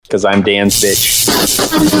because I'm Dan's bitch.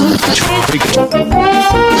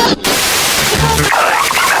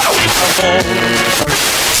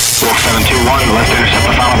 721, let's intercept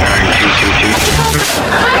the final bearing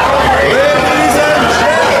 222. Ladies and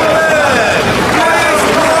gentlemen,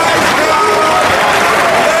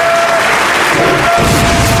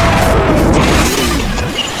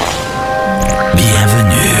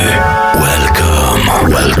 bienvenue, welcome.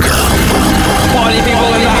 Party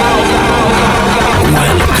people in the house.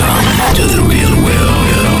 Welcome to the real world.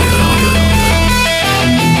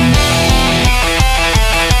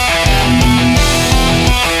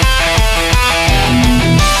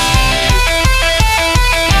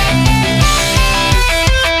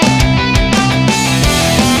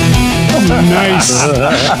 Nice.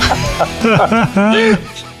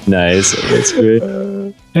 Nice. That's great.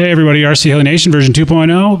 Hey, everybody. RC Heli Nation version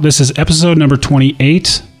 2.0. This is episode number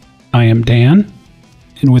 28. I am Dan,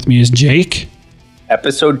 and with me is Jake.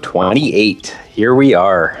 Episode 28. Here we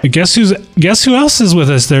are. And guess who else is with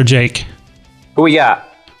us there, Jake? Who we got?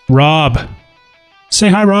 Rob. Say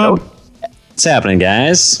hi, Rob. What's happening,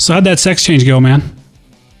 guys? So how'd that sex change go, man?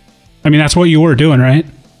 I mean, that's what you were doing, right?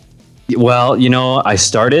 Well, I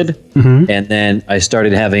started, and then I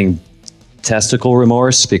started having testicle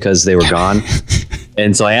remorse because they were gone.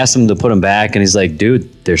 And so I asked him to put them back, and he's like,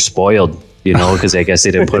 dude, they're spoiled, because I guess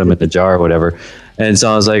they didn't put them in the jar or whatever. And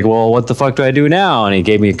so I was like, well, what the fuck do I do now? And he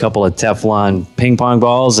gave me a couple of Teflon ping pong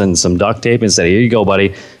balls and some duct tape and said, here you go,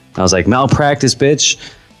 buddy. I was like, malpractice, bitch.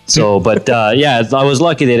 So, but yeah, I was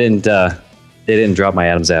lucky they didn't drop my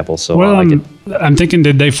Adam's apple. So Well, I'm thinking,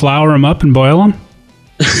 did they flour them up and boil them?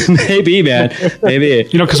 maybe, man, maybe.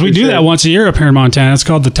 Because we do that once a year up here in Montana. It's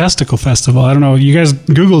called the Testicle Festival. I don't know. You guys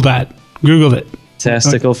Googled it.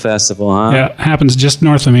 Testicle Festival, huh? Yeah, it happens just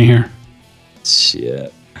north of me here.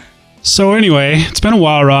 Shit. So anyway, it's been a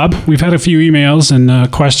while, Rob. We've had a few emails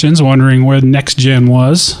and questions wondering where the next gen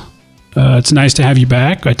was. It's nice to have you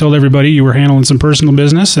back. I told everybody you were handling some personal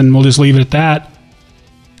business, and we'll just leave it at that.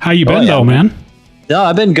 How you been, though, man? No,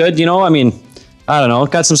 I've been good. I don't know.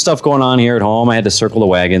 Got some stuff going on here at home. I had to circle the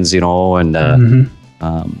wagons, and do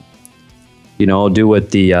what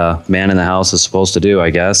the man in the house is supposed to do, I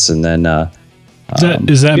guess. And then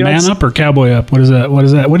is that man up or cowboy up? What is that?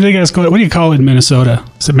 What do you guys call it? What do you call it in Minnesota?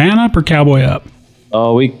 Is it man up or cowboy up?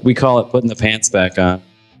 Oh, we call it putting the pants back on.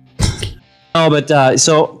 Oh, but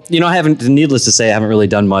so I haven't. Needless to say, I haven't really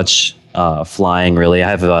done much flying. Really, I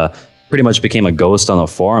have pretty much became a ghost on the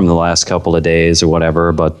forum the last couple of days or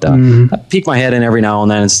whatever. But I peek my head in every now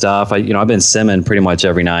and then and stuff. I've been simming pretty much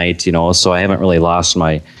every night. So I haven't really lost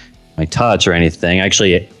my touch or anything.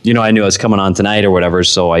 Actually, I knew I was coming on tonight or whatever,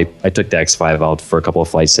 so I took the X5 out for a couple of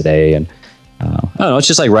flights today, and I don't know, it's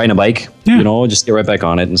just like riding a bike. Just get right back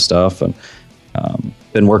on it and stuff. And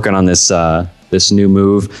been working on this new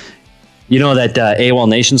move. That AWOL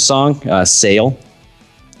Nation song, Sail.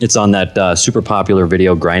 It's on that super popular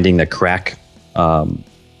video, Grinding the Crack,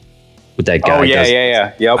 with that guy. Oh,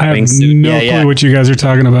 yeah. Yep. I have no clue what you guys are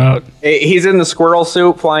talking about. He's in the squirrel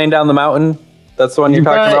suit flying down the mountain. That's the one you're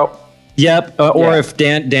talking about? Yep. Or if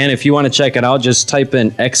Dan, if you want to check it out, just type in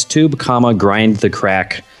Xtube, Grind the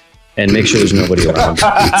Crack, and make sure there's nobody around.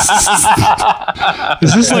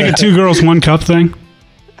 Is this like a 2 girls 1 cup thing?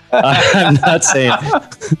 I'm not saying.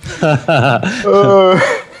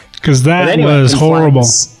 Because that was horrible.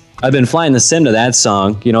 I've been flying the sim to that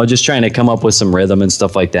song, just trying to come up with some rhythm and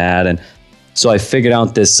stuff like that. And so I figured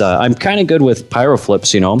out this. I'm kind of good with pyro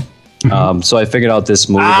flips, So I figured out this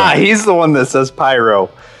move. He's the one that says pyro.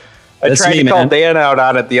 I tried to call Dan out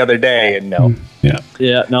on it the other day, and no.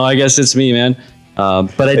 Yeah. No, I guess it's me, man.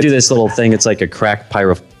 But I do this little thing. It's like a crack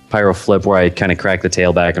pyro flip where I kind of crack the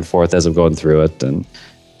tail back and forth as I'm going through it. And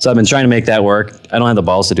so I've been trying to make that work. I don't have the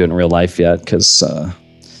balls to do it in real life yet because.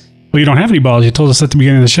 Well, you don't have any balls. You told us at the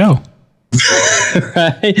beginning of the show.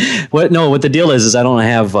 Right? What the deal is I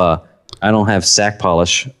don't have sack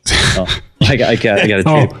polish. I got to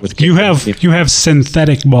tape with. You have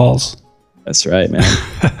synthetic balls. That's right, man.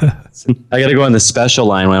 I got to go on the special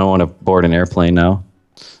line when I don't want to board an airplane now.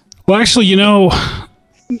 Well, actually,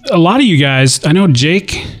 a lot of you guys, I know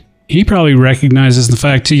Jake, he probably recognizes the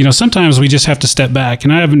fact too, sometimes we just have to step back,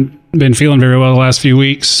 and I haven't been feeling very well the last few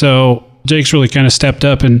weeks. So Jake's really kind of stepped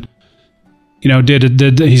up and,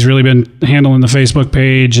 he's really been handling the Facebook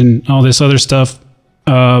page and all this other stuff.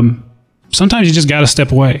 Sometimes you just got to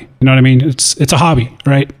step away. You know what I mean? It's a hobby,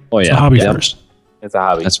 right? Oh yeah. It's a hobby first. It's a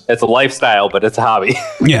hobby. It's a lifestyle, but it's a hobby.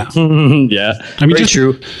 Yeah. Yeah. I mean, very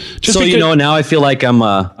true. Just so, because, now I feel like I'm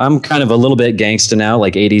kind of a little bit gangsta now,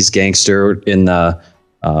 like 80s gangster in the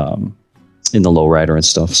lowrider and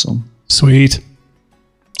stuff. So sweet.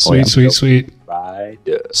 Oh, yeah. Sweet. Right. I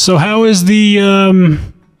do. So how is the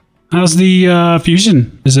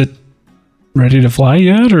Fusion? Is it ready to fly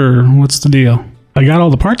yet, or what's the deal? I got all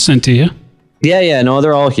the parts sent to you. Yeah, no,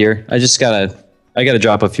 they're all here. I gotta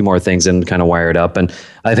drop a few more things and kind of wire it up, and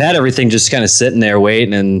I've had everything just kind of sitting there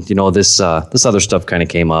waiting, and this other stuff kind of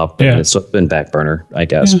came up. Yeah. And it's been back burner, I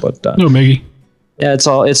guess. But No biggie. yeah, it's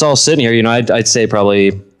all sitting here. I'd say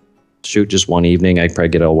probably shoot just one evening. I'd probably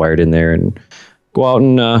get it all wired in there and go out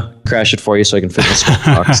and crash it for you so I can fit this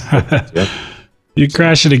box. Yeah. You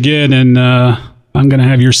crash it again, and I'm gonna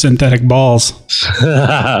have your synthetic balls.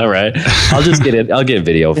 All right, I'll get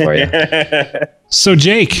video for you. So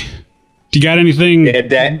Jake, do you got anything? Yeah,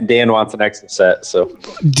 Dan wants an extra set, so.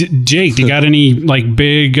 Jake, do you got any like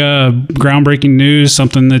big groundbreaking news?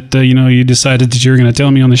 Something that you decided that you were going to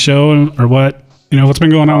tell me on the show, or what? What's been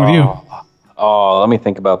going on with you? Oh, let me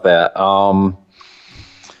think about that.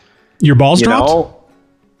 Your balls dropped?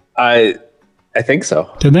 I think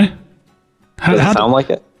so. Did they? Does it sound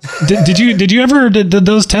like it? Did you ever did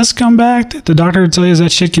those tests come back? Did the doctor tell you is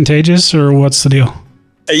that shit contagious, or what's the deal?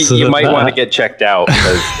 You might want to get checked out.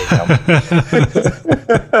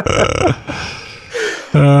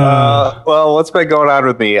 Well, what's been going on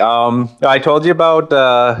with me? I told you about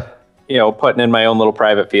putting in my own little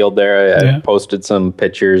private field there. I posted some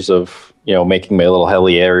pictures of making my little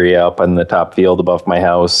heli area up on the top field above my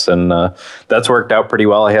house, and that's worked out pretty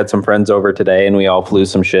well. I had some friends over today, and we all flew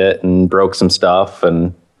some shit and broke some stuff,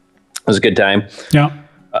 and it was a good time. Yeah.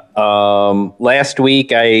 Last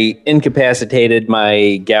week I incapacitated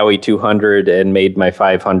my Gaui 200 and made my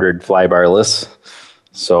 500 fly barless.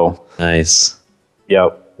 So Nice.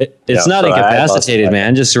 Yep. It's not incapacitated,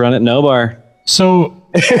 man. Just run it no bar. So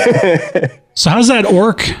how's that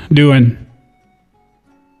orc doing?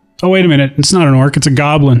 Oh, wait a minute. It's not an orc. It's a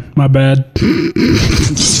goblin. My bad.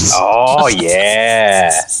 Oh,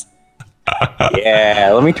 yeah.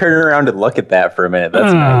 Yeah, let me turn around and look at that for a minute.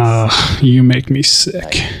 That's nice. You make me sick.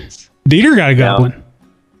 Nice. Dieter got a goblin.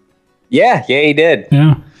 Yeah, he did.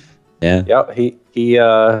 Yeah. Yep,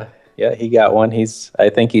 he got one. I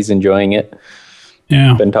think he's enjoying it.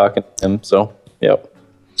 Yeah. Been talking to him, so yep.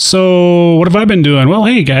 So what have I been doing? Well,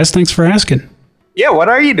 hey guys, thanks for asking. Yeah, what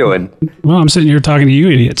are you doing? Well, I'm sitting here talking to you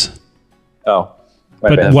idiots. Oh.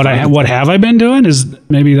 But what have I been doing is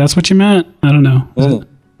maybe that's what you meant. I don't know.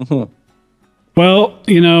 Mm-hmm. Well,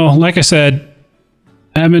 like I said,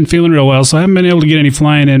 I haven't been feeling real well, so I haven't been able to get any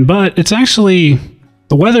flying in, but it's actually,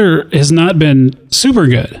 the weather has not been super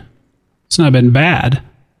good. It's not been bad.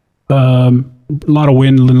 A lot of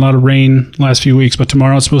wind and a lot of rain last few weeks, but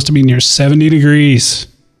tomorrow it's supposed to be near 70 degrees.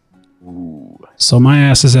 Ooh. So my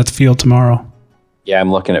ass is at the field tomorrow. Yeah,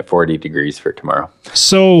 I'm looking at 40 degrees for tomorrow.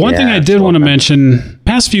 So one thing I did want to mention,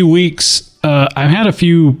 past few weeks, I've had a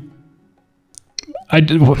few, how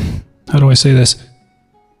do I say this?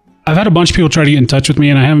 I've had a bunch of people try to get in touch with me,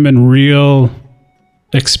 and I haven't been real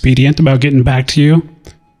expedient about getting back to you.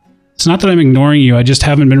 It's not that I'm ignoring you. I just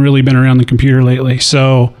haven't really been around the computer lately.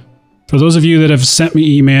 So for those of you that have sent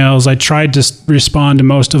me emails, I tried to respond to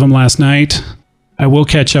most of them last night. I will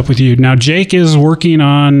catch up with you. Now, Jake is working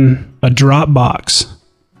on a Dropbox.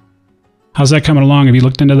 How's that coming along? Have you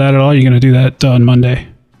looked into that at all? You're going to do that on Monday?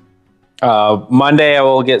 Monday, I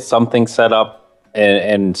will get something set up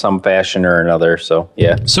in some fashion or another. So,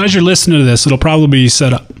 yeah. So as you're listening to this, it'll probably be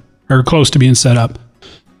set up or close to being set up.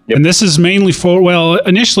 Yep. And this is mainly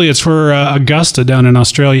initially it's for Augusta down in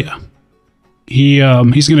Australia. He's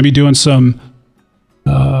going to be doing some...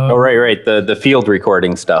 right. The field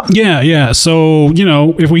recording stuff. Yeah. So,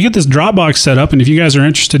 if we get this Dropbox set up, and if you guys are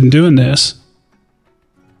interested in doing this,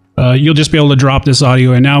 you'll just be able to drop this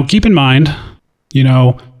audio in. Now, keep in mind,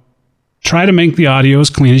 try to make the audio as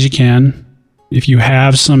clean as you can. If you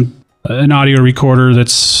have an audio recorder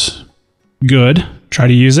that's good, try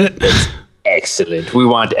to use it. Excellent. We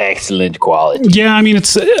want excellent quality. Yeah, I mean,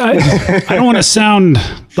 I don't want to sound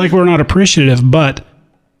like we're not appreciative, but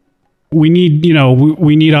we need,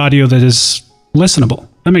 we need audio that is listenable.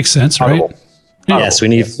 That makes sense, right? Yeah. Yes, we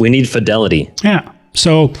need fidelity. Yeah.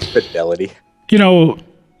 So fidelity.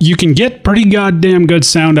 You can get pretty goddamn good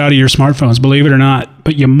sound out of your smartphones, believe it or not,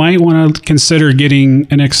 but you might want to consider getting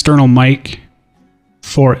an external mic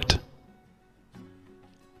for it.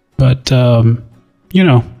 But, their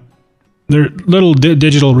little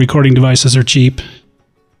digital recording devices are cheap.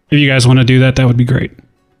 If you guys want to do that, that would be great.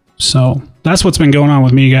 So that's what's been going on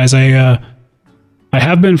with me, guys. I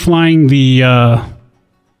have been flying the,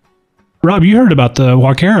 Rob, you heard about the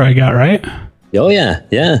Walkera I got, right? Oh yeah.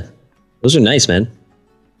 Those are nice, man.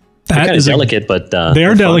 They're kind of delicate, but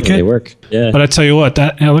they're delicate. They work. Yeah. But I tell you what,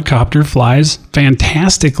 that helicopter flies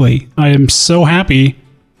fantastically. I am so happy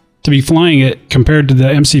to be flying it compared to the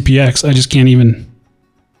MCPX. I just can't even.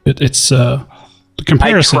 It's the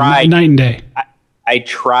comparison night and day. I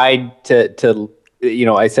tried to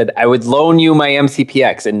I said I would loan you my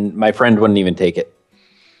MCPX, and my friend wouldn't even take it.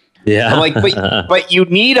 Yeah. I'm like, but you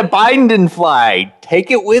need a bind and fly.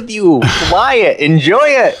 Take it with you. Fly it. Enjoy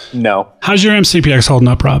it. No. How's your MCPX holding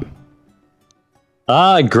up, Rob?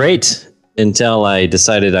 Great. Until I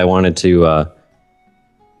decided I wanted to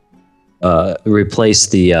replace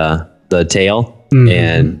the tail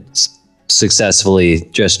and successfully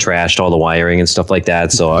just trashed all the wiring and stuff like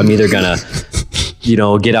that. So I'm either gonna,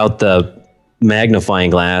 get out the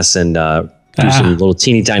magnifying glass and do some little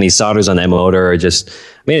teeny tiny solders on that motor, or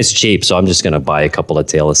it's cheap, so I'm just gonna buy a couple of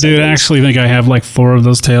tail assemblies. Dude, I actually think I have like 4 of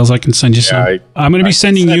those tails. I can send you some. I'm gonna be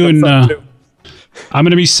sending you and I'm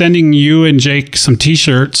gonna be sending you and Jake some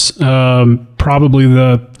T-shirts, probably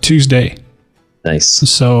the Tuesday. Nice.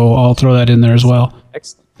 So I'll throw that in there as well.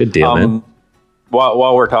 Good deal, man.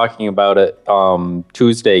 While we're talking about it,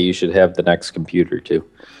 Tuesday you should have the next computer too.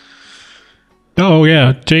 Oh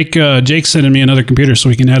yeah, Jake's sending me another computer so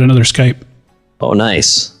we can add another Skype. Oh,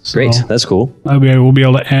 nice. Great. That's cool. We'll be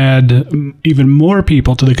able to add even more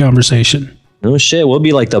people to the conversation. No shit. We'll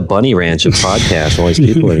be like the Bunny Ranch of podcasts. All these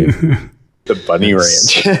people are here. The Bunny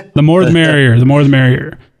Ranch. The more the merrier. The more the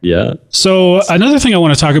merrier. Yeah. So another thing I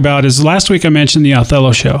want to talk about is last week I mentioned the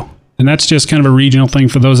Othello show. And that's just kind of a regional thing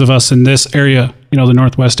for those of us in this area, the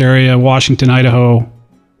Northwest area, Washington, Idaho,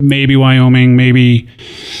 maybe Wyoming, maybe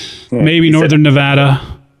Northern Nevada.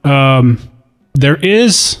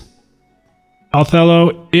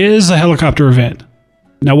 Othello is a helicopter event.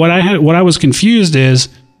 Now, what I was confused is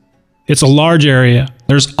it's a large area.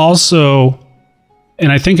 There's also,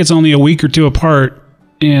 and I think it's only a week or 2 apart,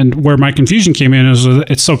 and where my confusion came in is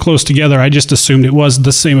it's so close together, I just assumed it was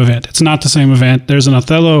the same event. It's not the same event. There's an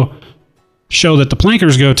Othello show that the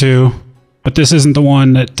Plankers go to, but this isn't the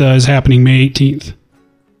one that is happening May 18th.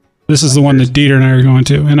 This is the one that Dieter and I are going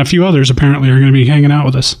to, and a few others apparently are going to be hanging out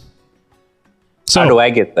with us. So, how do I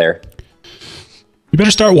get there? You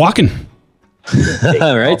better start walking.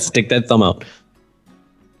 All right, stick that thumb out.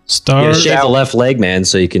 Start. Shave the left leg, man,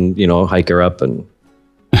 so you can, hike her up. And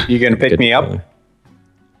you gonna pick me up?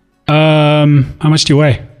 How much do you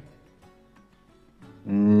weigh?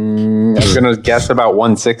 I'm gonna guess about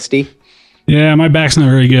 160. Yeah, my back's not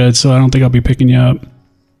very good, so I don't think I'll be picking you up.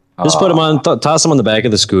 Just put him on, toss him on the back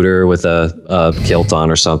of the scooter with a kilt on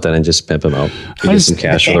or something, and just pimp him out. Get some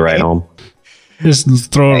cash for the ride home.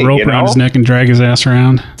 Just throw a rope around his neck and drag his ass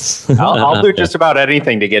around. I'll do just about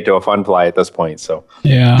anything to get to a fun fly at this point. So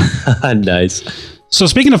yeah, nice. So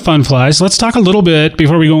speaking of fun flies, let's talk a little bit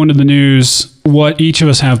before we go into the news. What each of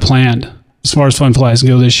us have planned as far as fun flies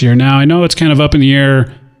go this year. Now I know it's kind of up in the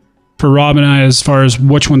air for Rob and I as far as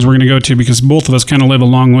which ones we're going to go to, because both of us kind of live a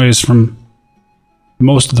long ways from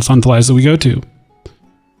most of the fun flies that we go to.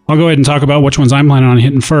 I'll go ahead and talk about which ones I'm planning on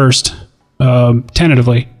hitting first,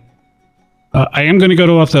 tentatively. I am going to go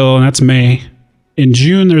to Othello, and that's May. In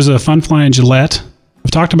June, there's a fun fly in Gillette.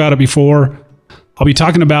 I've talked about it before. I'll be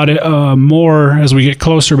talking about it more as we get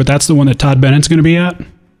closer, but that's the one that Todd Bennett's going to be at.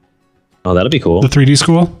 Oh, that'll be cool. The 3D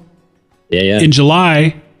school. Yeah. In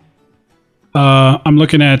July, I'm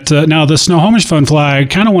looking at now the Snohomish fun fly. I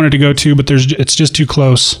kind of wanted to go to, but it's just too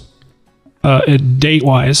close date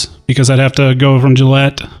wise, because I'd have to go from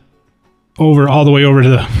Gillette all the way over to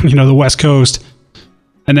the the West Coast,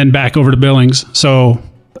 and then back over to Billings. So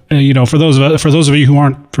for those of you who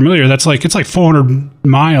aren't familiar, it's like 400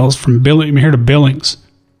 miles from here to Billings.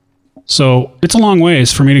 So it's a long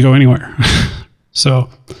ways for me to go anywhere. so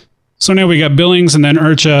now we got Billings and then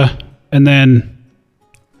Urcha, and then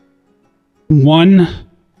one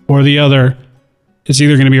or the other. It's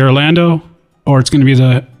either going to be Orlando or it's going to be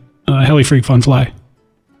the Heli Freak Fun Fly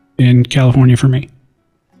in California for me.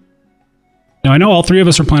 Now I know all 3 of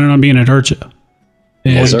us are planning on being at Urcha.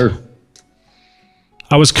 Yes, sir.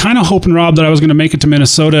 I was kind of hoping, Rob, that I was going to make it to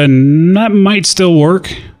Minnesota, and that might still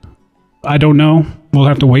work. I don't know. We'll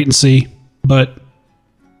have to wait and see. But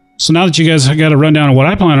so now that you guys got a rundown of what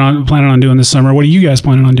I planning on doing this summer, what are you guys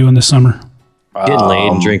planning on doing this summer? Getting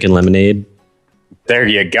laid and drinking lemonade. There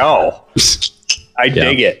you go. I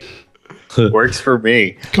dig it. Works for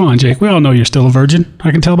me. Come on, Jake. We all know you're still a virgin.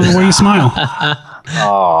 I can tell by the way you smile.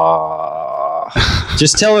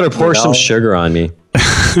 Just tell her to pour some sugar on me.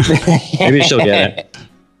 Maybe she'll get it.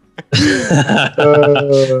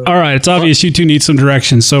 All right. It's obvious you two need some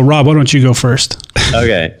direction. So, Rob, why don't you go first?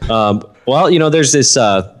 Okay. Well, there's this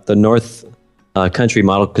the North Country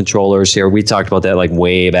model controllers here. We talked about that like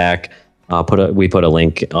way back. We put a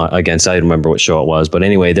link against. I don't remember what show it was, but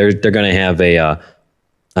anyway, they're going to have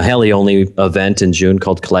a heli-only event in June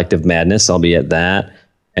called Collective Madness. I'll be at that.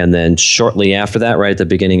 And then shortly after that, right at the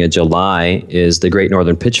beginning of July, is the Great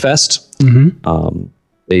Northern Pitch Fest.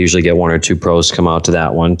 They usually get 1 or 2 pros to come out to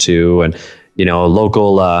that one too. And,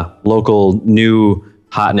 local new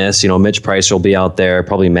hotness, Mitch Price will be out there,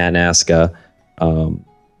 probably Matt Naska,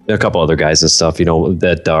 a couple other guys and stuff,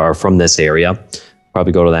 that are from this area.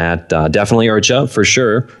 Probably go to that. Definitely IRCHA for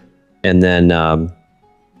sure. And then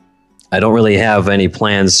I don't really have any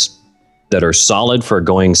plans that are solid for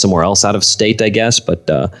going somewhere else out of state, I guess. But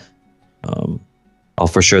I'll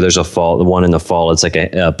for sure. There's the one in the fall. It's like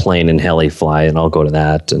a plane and heli fly, and I'll go to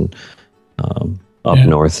that. And up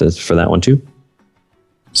north is for that one too.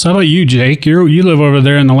 So how about you, Jake? You live over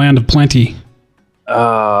there in the land of plenty.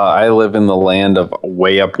 I live in the land of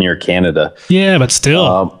way up near Canada. Yeah, but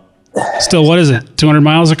still, what is it? 200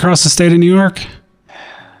 miles across the state of New York?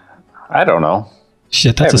 I don't know.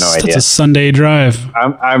 Shit, that's a Sunday drive.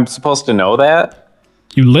 I'm supposed to know that?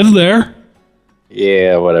 You live there?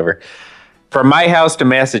 Yeah, whatever. From my house to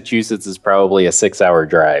Massachusetts is probably a 6-hour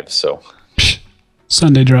drive, so.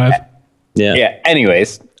 Sunday drive. Yeah. Yeah,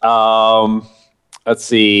 anyways. Let's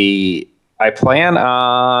see. I've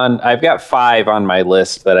got 5 on my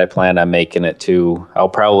list that I plan on making it to. I'll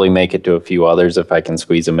probably make it to a few others if I can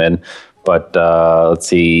squeeze them in. But let's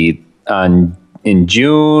see. In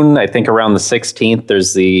June, I think around the 16th,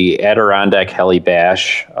 there's the Adirondack Heli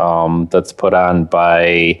Bash that's put on by,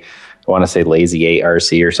 I want to say Lazy 8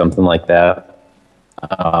 RC or something like that.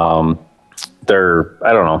 They're,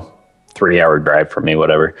 I don't know, 3-hour drive for me,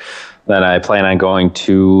 whatever. Then I plan on going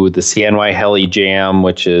to the CNY Heli Jam,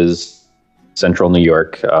 which is Central New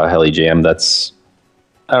York Heli Jam. That's,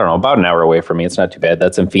 I don't know, about an hour away from me. It's not too bad.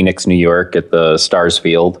 That's in Phoenix, New York at the Stars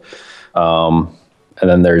Field. And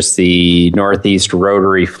then there's the Northeast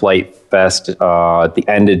Rotary Flight Fest at the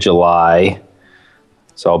end of July.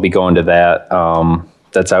 So I'll be going to that.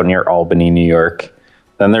 That's out near Albany, New York.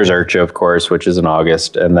 Then there's IRCHA, of course, which is in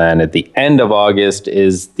August. And then at the end of August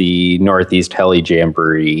is the Northeast Heli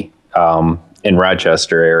Jamboree in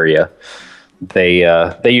Rochester area. They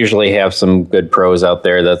usually have some good pros out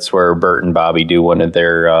there. That's where Bert and Bobby do one of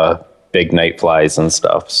their big night flies and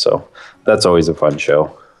stuff. So that's always a fun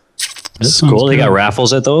show. That's cool. They got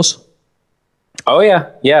raffles at those? Oh,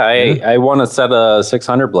 yeah. Yeah, I won a set of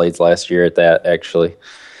 600 blades last year at that, actually.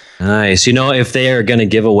 Nice. If they are going to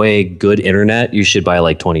give away good internet, you should buy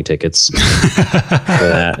like 20 tickets for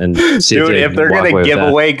that. And see dude, if they're going to give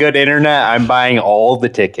away good internet, I'm buying all the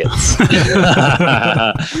tickets.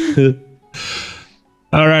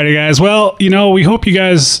 All righty, guys. Well, we hope you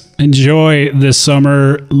guys enjoy this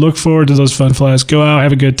summer. Look forward to those fun flies. Go out,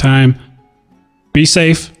 have a good time. Be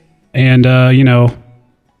safe. And,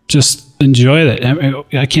 just enjoy it.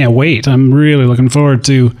 I can't wait. I'm really looking forward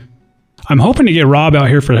to... I'm hoping to get Rob out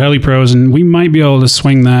here for Heli Pros, and we might be able to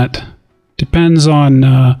swing that. Depends on...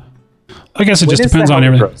 I guess it just depends on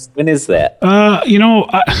everything. Pros? When is that?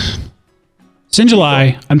 It's in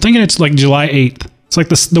July. I'm thinking it's like July 8th. It's like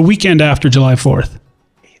the weekend after July 4th.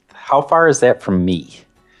 How far is that from me?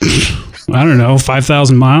 I don't know,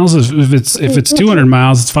 5,000 miles. If it's 200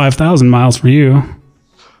 miles, it's 5,000 miles for you.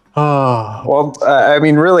 Oh, well,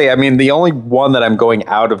 the only one that I'm going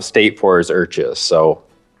out of state for is IRCHA, so.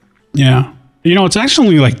 Yeah. It's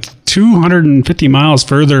actually like 250 miles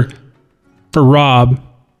further for Rob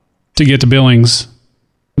to get to Billings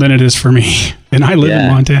than it is for me. And I live in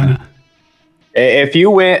Montana. If you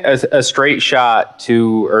went a straight shot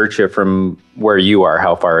to IRCHA from where you are,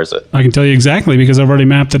 how far is it? I can tell you exactly because I've already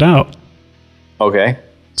mapped it out. Okay.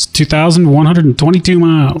 It's 2,122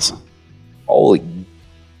 miles. Holy.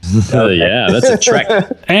 Oh, yeah, that's a trek.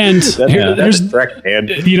 And there's a trek, man.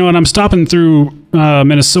 And I'm stopping through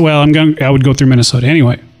Minnesota. Well, I would go through Minnesota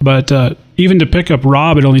anyway. But even to pick up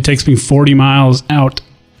Rob, it only takes me 40 miles out.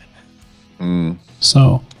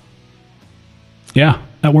 So, yeah,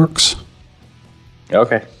 that works.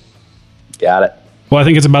 Okay. Got it. Well, I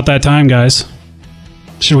think it's about that time, guys.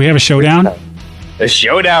 Should we have a showdown? A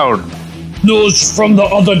showdown. News from the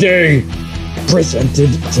other day.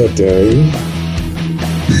 Presented today.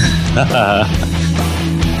 Squirrel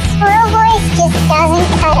voice just doesn't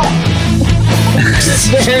cut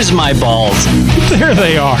it. There's my balls. There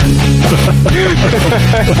they are.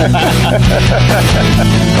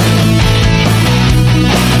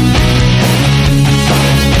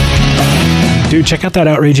 Dude, check out that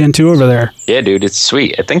Outrage N2 over there. Yeah, dude, it's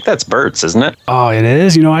sweet. I think that's Bert's, isn't it? Oh, it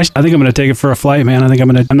is? I think I'm going to take it for a flight, man. I'm not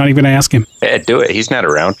even going to ask him. Yeah, do it. He's not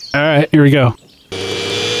around. All right, here we go.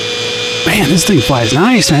 Man, this thing flies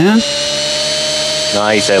nice, man.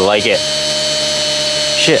 Nice, I like it.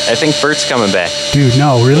 Shit, I think Bert's coming back. Dude,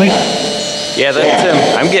 no, really? Yeah, that's him.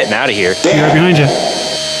 I'm getting out of here. He's right behind you.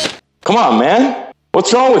 Come on, man.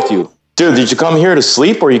 What's wrong with you? Dude, did you come here to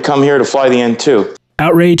sleep or you come here to fly the N2?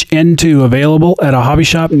 Outrage N2 available at a hobby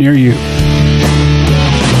shop near you.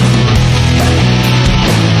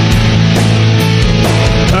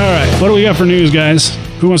 All right, what do we got for news, guys?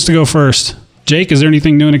 Who wants to go first? Jake, is there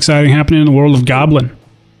anything new and exciting happening in the world of Goblin?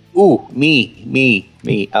 Ooh, me.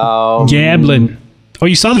 Gablin. Oh,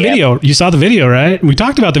 you saw the video. You saw the video, right? We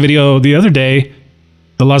talked about the video the other day,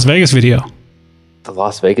 the Las Vegas video. The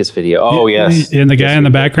Las Vegas video. Oh, yes. And the guy in the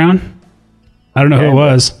background? I don't know who it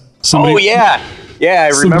was. Somebody, Oh, yeah. Yeah,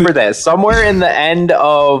 I remember that. Somewhere in the end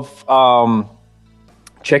of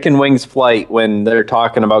Chicken Wings Flight, when they're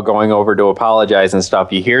talking about going over to apologize and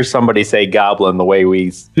stuff, you hear somebody say Goblin the way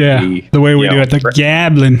we the way we do it. The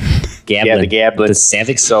Gablin. Yeah, the Gablin. The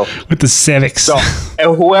Civics. So, With the civics. so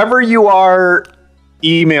whoever you are,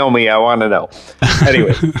 email me. I want to know.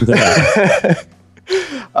 Anyway.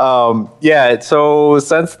 So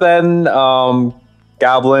since then,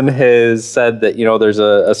 Goblin has said that, there's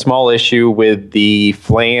a small issue with the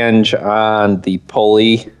flange on the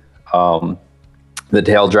pulley, the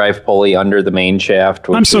tail drive pulley under the main shaft.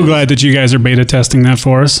 I'm so glad that you guys are beta testing that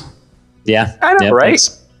for us. Yeah. I know, Yeah, right?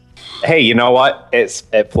 thanks. Hey, you know what?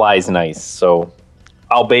 It flies nice, so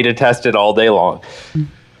I'll beta test it all day long.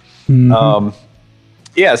 Mm-hmm.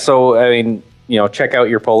 So I mean, check out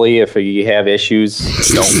your pulley if you have issues.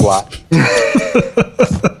 Don't fly.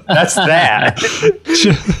 That's that.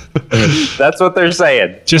 That's what they're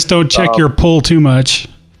saying. Just don't check your pull too much.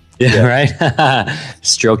 Yeah, right?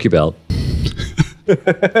 Stroke your belt.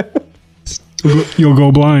 You'll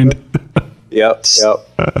go blind. Yep.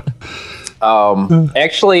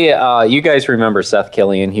 Actually, you guys remember Seth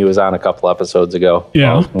Killian? He was on a couple episodes ago.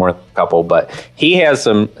 Yeah. Well, more than a couple, but he has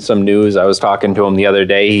some news. I was talking to him the other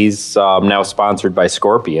day. He's now sponsored by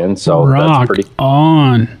Scorpion, so that's Rock pretty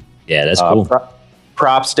on. Yeah, that's cool.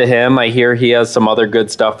 Props to him. I hear he has some other good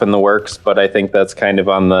stuff in the works, but I think that's kind of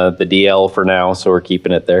on the DL for now, so we're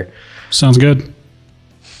keeping it there. Sounds good.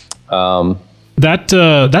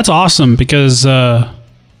 That's awesome because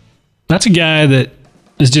that's a guy that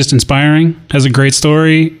is just inspiring, has a great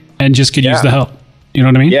story, and just could use the help. You know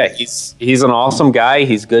what I mean? Yeah, he's an awesome guy.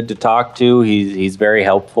 He's good to talk to. He's very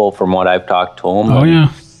helpful from what I've talked to him. Oh,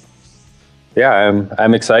 yeah. Yeah,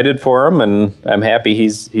 I'm excited for him, and I'm happy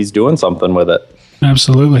he's doing something with it.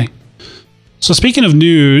 Absolutely. So speaking of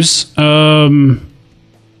news, there's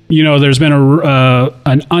been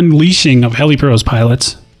an unleashing of HeliPros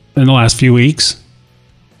pilots in the last few weeks,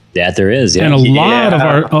 Yeah, there is. Yeah. and a lot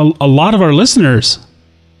of our listeners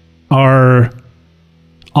are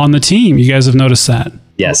on the team. You guys have noticed that.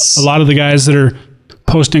 Yes. A lot of the guys that are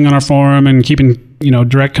posting on our forum and keeping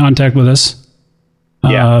direct contact with us.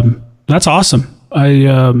 Yeah. That's awesome.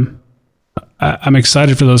 I'm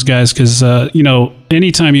excited for those guys because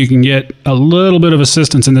anytime you can get a little bit of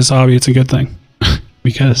assistance in this hobby, it's a good thing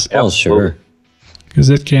because Sure.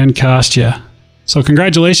 it can cost you. So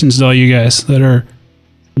congratulations to all you guys that are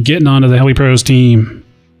getting onto the HeliPros team.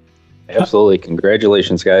 Absolutely.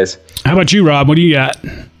 Congratulations, guys. How about you, Rob? What do you got? You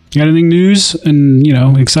got anything news and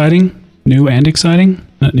exciting? New and exciting?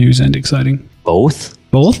 Not news and exciting. Both?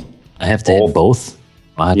 Both? I have to hit both?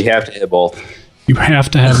 What? You have to hit both. You have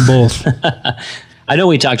to have both. I know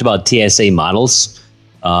we talked about TSA models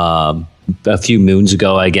a few moons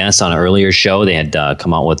ago, I guess, on an earlier show. They had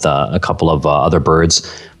come out with a couple of other birds.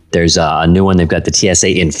 There's a new one. They've got the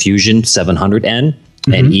TSA Infusion 700N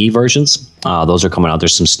and E versions. Those are coming out.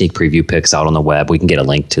 There's some sneak preview pics out on the web. We can get a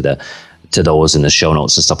link to those in the show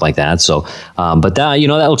notes and stuff like that. So, but that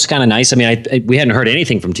looks kind of nice. I mean, we hadn't heard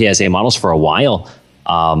anything from TSA models for a while.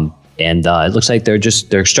 And it looks like they're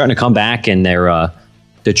starting to come back, and they're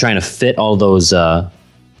trying to fit all those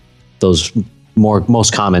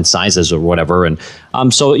most common sizes or whatever. And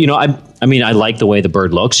so I like the way the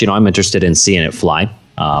bird looks. I'm interested in seeing it fly,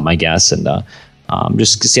 I guess, and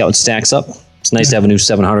just see how it stacks up. It's nice to have a new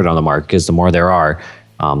 700 on the market because the more there are,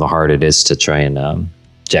 the harder it is to try and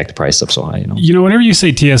jack the price up so high. Whenever you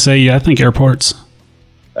say TSA, I think airports.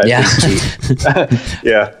 Yeah.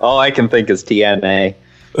 Yeah. All I can think is TNA.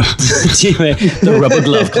 The Rubber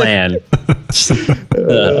Glove Clan.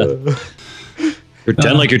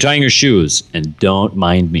 Pretend like you're tying your shoes and don't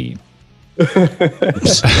mind me.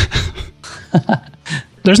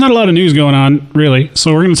 There's not a lot of news going on, really.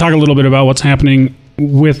 So we're going to talk a little bit about what's happening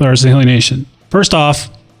with our Saheli Nation. First off,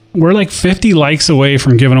 we're like 50 likes away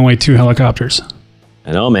from giving away 2 helicopters.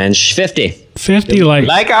 I know, man. 50. 50 likes.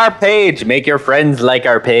 Like our page. Make your friends like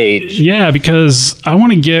our page. Yeah, because I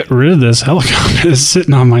want to get rid of this helicopter that's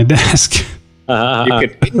sitting on my desk. You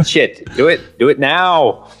could pinch it. Do it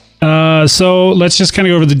now. So let's just kind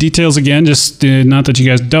of go over the details again, just not that you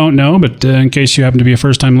guys don't know, but in case you happen to be a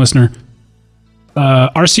first-time listener.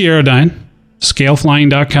 RC Aerodyne,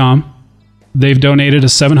 scaleflying.com. They've donated a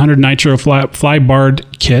 700 Nitro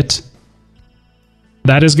Flybarred kit.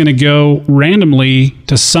 That is going to go randomly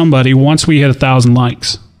to somebody once we hit 1,000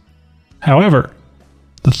 likes. However,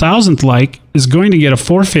 the 1,000th like is going to get a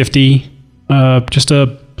 450, just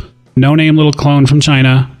a no-name little clone from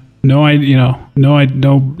China.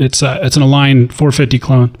 It's an Align 450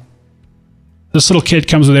 clone. This little kit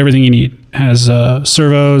comes with everything you need. It has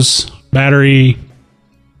servos, battery.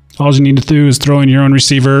 All you need to do is throw in your own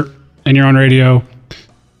receiver and your own radio.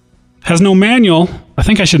 Has no manual. I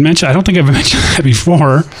think I should mention, I don't think I've mentioned that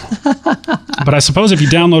before. But I suppose if you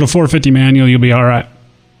download a 450 manual, you'll be all right.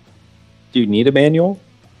 Do you need a manual?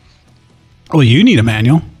 Well, you need a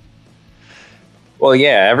manual. Well,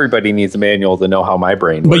 yeah, everybody needs a manual to know how my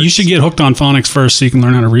brain works. But you should get hooked on phonics first so you can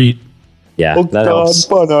learn how to read. Yeah, Hooked that helps.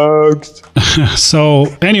 on phonics. So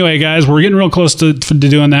anyway, guys, we're getting real close to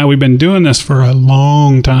doing that. We've been doing this for a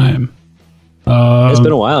long time. It's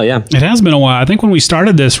been a while, yeah. It has been a while. I think when we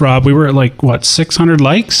started this, Rob, we were at like, what, 600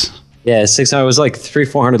 likes? Yeah, 600. It was like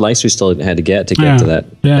 300-400 likes we still had to get to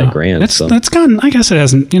that grand. That's gone. I guess it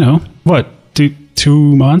hasn't, what,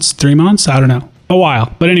 2 months, 3 months? I don't know. A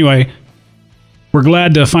while. But anyway, we're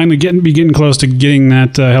glad to finally be getting close to getting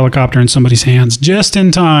that helicopter in somebody's hands just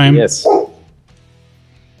in time. Yes. Oh,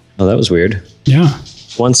 that was weird. Yeah.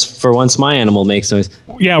 Once my animal makes noise.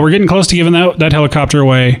 Yeah, we're getting close to giving that helicopter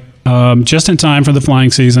away. Just in time for the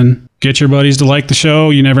flying season. Get your buddies to like the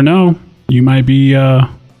show. You never know. You might be the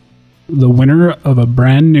winner of a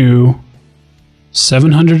brand new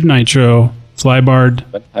 700 Nitro Flybarred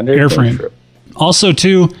airframe. Also,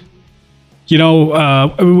 too,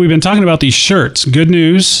 we've been talking about these shirts. Good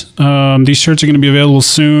news. These shirts are going to be available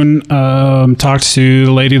soon. Talked to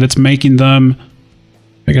the lady that's making them.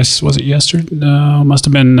 I guess, was it yesterday? No, must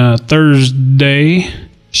have been Thursday.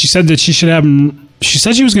 She said that she should have them. She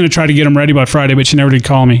said she was going to try to get them ready by Friday, but she never did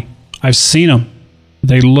call me. I've seen them.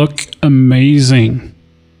 They look amazing.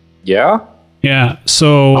 Yeah? Yeah.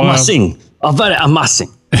 So amazing. Very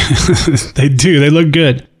amazing. They do. They look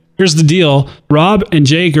good. Here's the deal. Rob and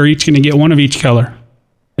Jake are each going to get one of each color.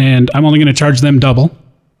 And I'm only going to charge them double.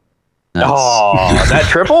 Nice. Oh, that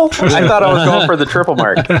triple? I thought I was going for the triple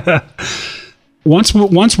mark. Once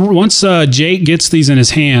Jake gets these in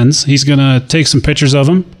his hands, he's going to take some pictures of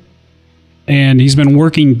them. And he's been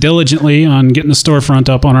working diligently on getting the storefront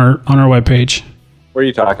up on our webpage. What are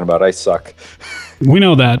you talking about? I suck. We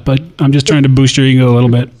know that, but I'm just trying to boost your ego a little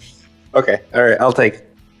bit. Okay. All right. I'll take.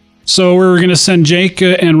 So we're going to send Jake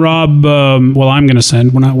and Rob. I'm going to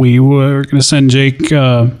send. We're not we. We're going to send Jake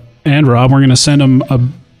and Rob. We're going to send them a.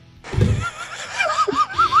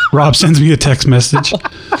 Rob sends me a text message.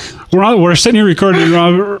 We're sitting here recording.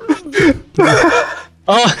 Rob.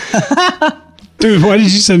 Oh. Dude, why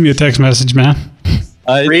did you send me a text message, man?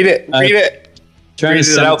 Read it. Read it. Trying to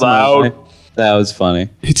send it out loud. That was funny.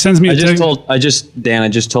 He sends me a text. Dan, I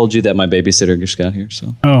just told you that my babysitter just got here.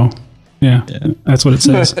 So. Oh, yeah. That's what it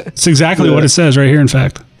says. It's exactly what it says right here, in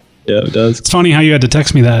fact. Yeah, it does. It's funny how you had to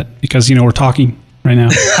text me that because, we're talking right now.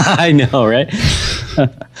 I know, right?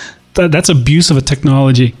 That's abuse of a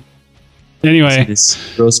technology. Anyway,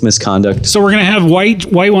 it's gross misconduct. So we're gonna have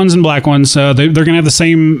white ones and black ones. They're gonna have the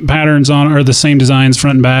same patterns on, or the same designs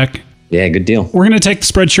front and back. Yeah, good deal. We're gonna take the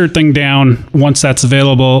spreadshirt thing down once that's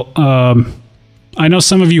available. I know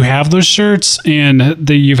some of you have those shirts and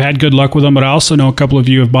you've had good luck with them, but I also know a couple of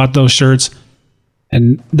you have bought those shirts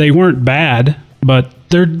and they weren't bad, but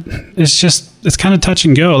it's kind of touch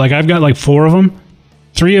and go. Like I've got like 4 of them.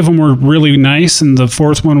 3 of them were really nice, and the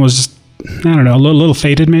 4th one was just, I don't know, a little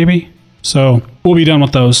faded maybe. So we'll be done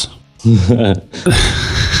with those. Turn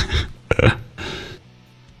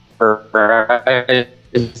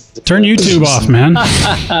YouTube off, man.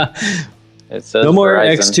 It says no more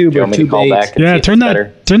Verizon. X2 or Tube 8. Yeah, turn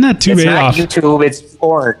that Tube 8 off. It's not YouTube, it's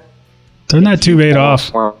porn. Turn that Tube 8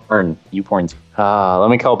 off. Porn. You porns.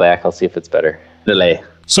 Let me call back. I'll see if it's better. Delay.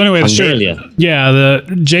 So anyway,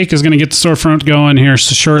 the Jake is going to get the storefront going here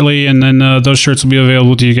shortly, and then those shirts will be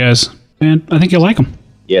available to you guys. And I think you'll like them.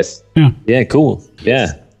 Yes. Yeah. Yeah. Cool.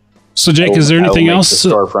 Yeah. So Jake, is there anything else? The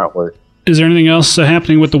storefront work. Is there anything else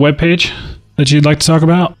happening with the webpage that you'd like to talk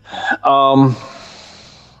about?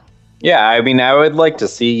 Yeah, I mean, I would like to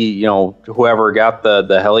see, whoever got the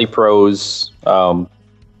HeliPros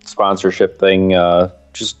sponsorship thing,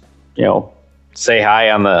 just, say hi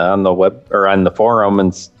on the web or on the forum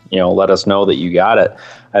and, let us know that you got it.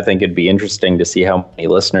 I think it'd be interesting to see how many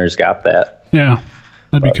listeners got that. Yeah.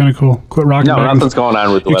 That'd be kind of cool. Quit rocking. No, back nothing's going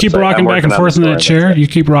on with the You keep website. rocking I'm back and working on forth in the that story. chair. You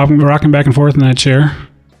keep rocking back and forth in that chair,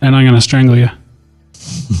 and I'm gonna strangle you.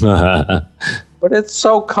 But it's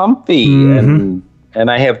so comfy, Mm-hmm.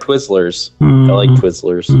 and I have Twizzlers. I like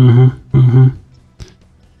Twizzlers.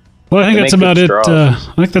 Well, I think They that's make about good it. straws.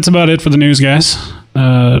 I think that's about it for the news, guys.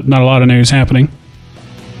 Not a lot of news happening,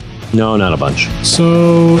 No, not a bunch.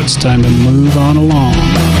 so it's time to move on along.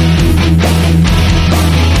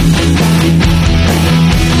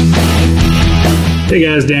 Hey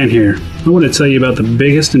guys, Dan here. I want to tell you about the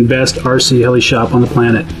biggest and best RC heli shop on the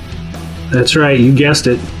planet. That's right, you guessed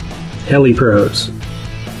it, Heli Pros.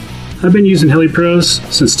 I've been using Heli Pros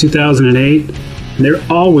since 2008, and they're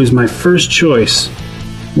always my first choice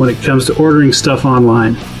when it comes to ordering stuff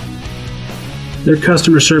online. Their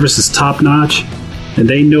customer service is top notch, and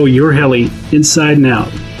they know your heli inside and out.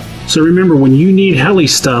 So remember, when you need heli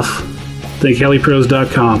stuff, think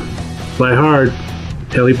helipros.com. Fly hard,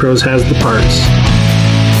 Heli Pros has the parts.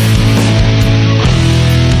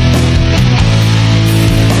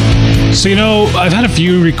 So I've had a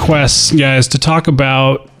few requests, guys, to talk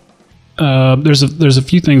about. There's a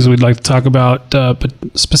few things we'd like to talk about, but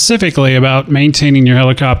specifically about maintaining your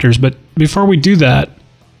helicopters. But before we do that,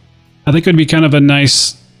 I think it would be kind of a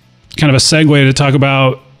segue to talk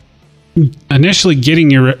about initially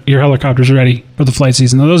getting your helicopters ready for the flight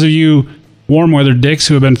season. Now, those of you warm weather dicks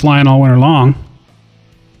who have been flying all winter long,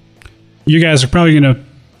 you guys are probably going to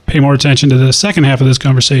pay more attention to the second half of this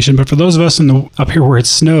conversation. But for those of us up here where it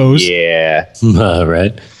snows, Yeah.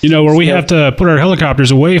 Right. where we have to put our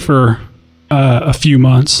helicopters away for a few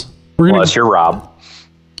months, Unless you're Rob.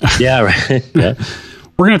 Yeah, right. Yeah.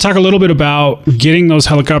 we're going to talk a little bit about getting those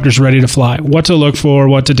helicopters ready to fly, what to look for,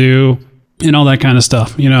 what to do, and all that kind of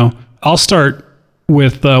stuff. I'll start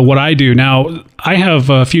with what I do. Now, I have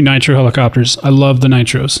a few Nitro helicopters. I love the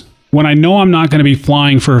Nitros. When I know I'm not going to be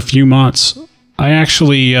flying for a few months, I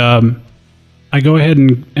actually I go ahead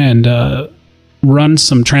and run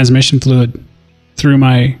some transmission fluid through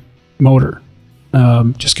my motor.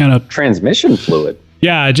 Just kind of Transmission fluid.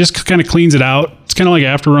 Yeah, it just kind of cleans it out. It's kind of like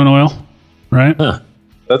after run oil, right? Huh.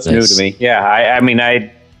 That's Nice. new to me. Yeah, I mean, I'd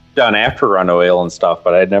done after run oil and stuff,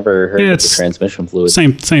 but I'd never heard Yeah, of the it's transmission fluid.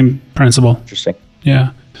 Same principle. Interesting.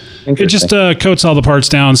 Yeah. It Interesting. just coats all the parts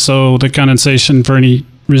down so the condensation for any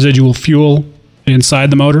residual fuel inside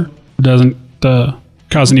the motor doesn't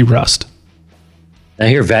cause any rust. I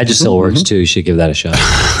hear Vagisil works too. You should give that a shot.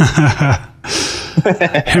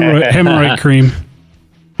 Hemorrhoid cream.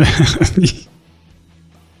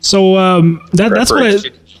 So that's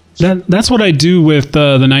what I do with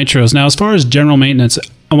the Nitros. Now, as far as general maintenance,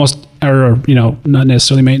 not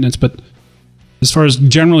necessarily maintenance, but as far as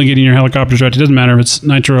generally getting your helicopters ready, it doesn't matter if it's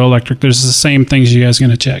nitro or electric. There's the same things you guys are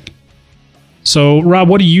going to check. So, Rob,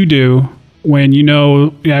 what do you do when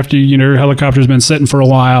after your helicopter's been sitting for a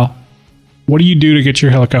while? What do you do to get your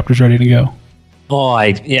helicopters ready to go? Oh,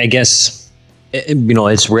 I guess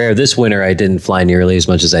it's rare. This winter I didn't fly nearly as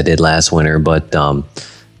much as I did last winter, but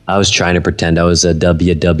I was trying to pretend I was a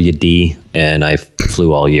WWD and I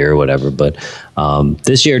flew all year or whatever. But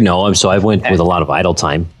this year, no. So I went with a lot of idle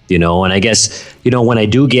time, and I guess when I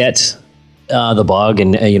do get the bug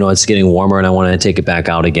and it's getting warmer and I want to take it back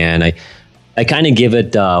out again, I kind of give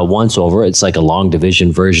it once over. It's like a long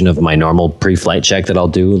division version of my normal pre-flight check that I'll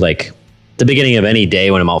do, like the beginning of any day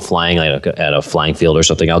when I'm out flying, like at a flying field or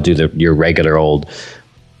something. I'll do your regular old,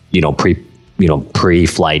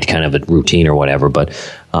 pre-flight kind of a routine or whatever. But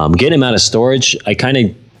getting them out of storage, I kind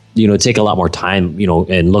of take a lot more time,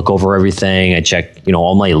 and look over everything. I check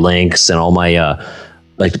all my links and all my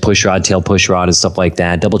like the push rod, tail push rod, and stuff like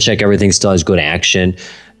that. Double check everything still has good action.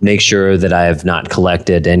 Make sure that I have not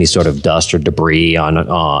collected any sort of dust or debris on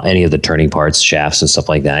any of the turning parts, shafts, and stuff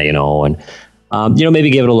like that. And maybe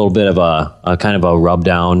give it a little bit of a kind of a rub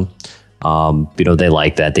down. They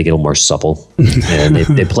like that. They get a little more supple and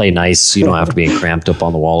they play nice, after being cramped up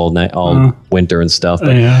on the wall all night, all winter and stuff.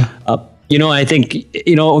 But, Yeah. I think,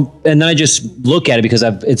 and then I just look at it because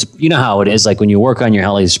it's, how it is. Like when you work on your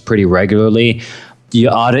helis pretty regularly,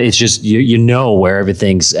 it's just, where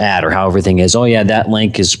everything's at or how everything is. Oh yeah, that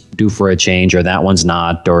link is due for a change or that one's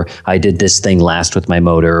not, or I did this thing last with my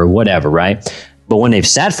motor or whatever. Right. But when they've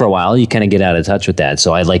sat for a while, you kind of get out of touch with that.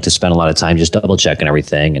 So I like to spend a lot of time just double checking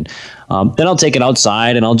everything. And then I'll take it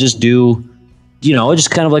outside and I'll just do,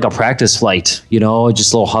 just kind of like a practice flight,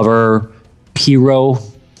 just a little hover P-row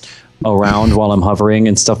around while I'm hovering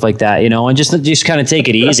and stuff like that, and just kind of take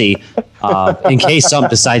it easy in case something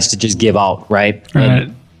decides to just give out. Right.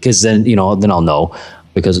 Because then, then I'll know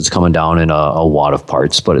because it's coming down in a wad of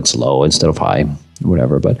parts, but it's low instead of high.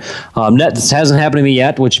 Whatever, but that hasn't happened to me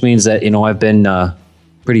yet, which means that I've been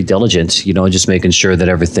pretty diligent, just making sure that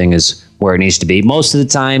everything is where it needs to be. Most of the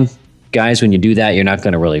time, guys, when you do that, you're not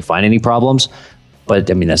going to really find any problems. But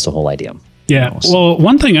I mean, that's the whole idea. Yeah. Well,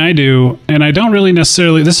 one thing I do, and I don't really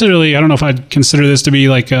necessarily, I don't know if I'd consider this to be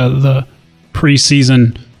like the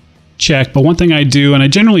preseason check, but one thing I do, and I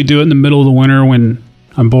generally do it in the middle of the winter when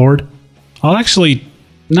I'm bored, I'll actually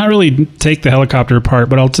not really take the helicopter apart,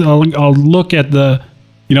 but I'll look at the,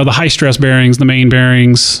 the high stress bearings, the main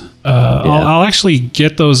bearings. I'll actually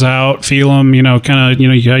get those out, feel them, kind of,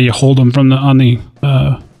 you hold them on the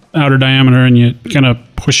outer diameter, and you kind of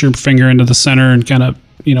push your finger into the center and kind of,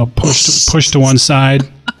 push to one side.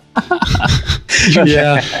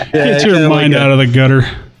 Get your mind out of the gutter.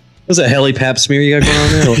 Was that heli pap smear you got going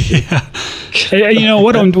on there? Yeah.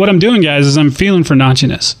 What I'm doing, guys, is I'm feeling for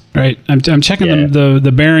notchiness, right? I'm checking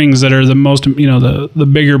the bearings that are the most, the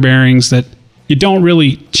bigger bearings that you don't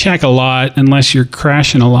really check a lot unless you're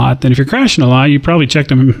crashing a lot. Then if you're crashing a lot, you probably check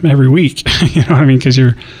them every week. You know what I mean? Because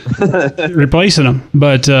you're replacing them.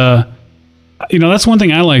 But that's one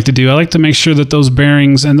thing I like to do. I like to make sure that those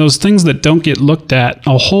bearings and those things that don't get looked at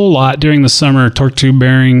a whole lot during the summer, torque tube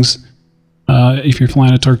bearings, if you're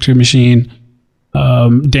flying a torque tube machine,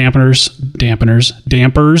 dampers. They're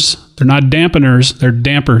not dampeners, they're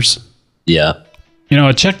dampers. Yeah.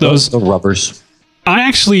 I check those. The rubbers. I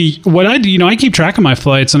actually, what I do, I keep track of my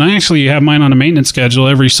flights, and I actually have mine on a maintenance schedule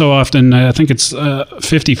every so often. I think it's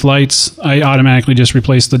 50 flights. I automatically just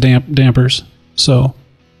replace the dampers. So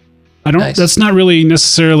I don't. Nice. That's not really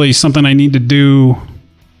necessarily something I need to do,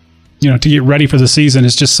 to get ready for the season.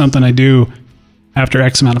 It's just something I do after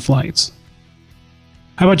X amount of flights.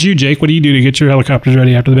 How about you, Jake? What do you do to get your helicopters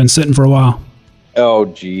ready after they've been sitting for a while? Oh,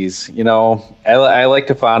 geez. I like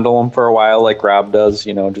to fondle them for a while like Rob does,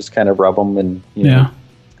 just kind of rub them and,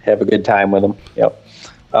 have a good time with them. Yep.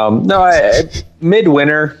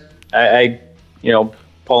 Midwinter, I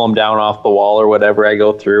pull them down off the wall or whatever. I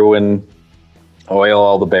go through and oil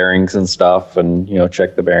all the bearings and stuff and,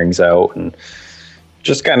 check the bearings out and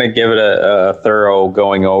just kind of give it a thorough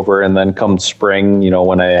going over. And then come spring,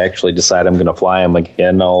 when I actually decide I'm going to fly them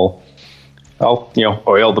again, I'll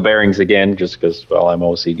oil the bearings again just because, I'm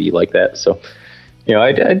OCD like that. So,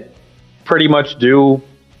 I pretty much do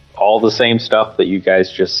all the same stuff that you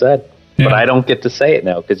guys just said. Yeah. But I don't get to say it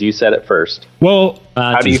now because you said it first. Well,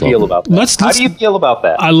 how do you feel about that? How do you feel about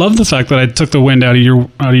that? I love the fact that I took the wind out of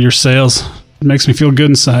your sails. It makes me feel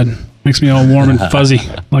good inside. Makes me all warm and fuzzy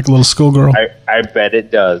like a little schoolgirl. I bet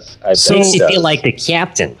it does. Makes you feel like the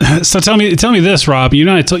captain. So tell me this, Rob. You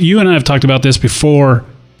and I have talked about this before.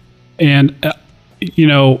 And,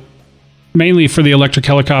 mainly for the electric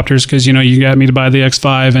helicopters, because, you got me to buy the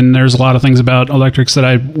X5, and there's a lot of things about electrics that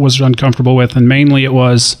I was uncomfortable with. And mainly it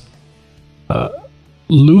was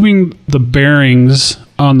lubing the bearings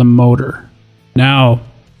on the motor. Now,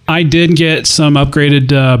 I did get some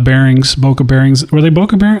upgraded bearings, Boca bearings. Were they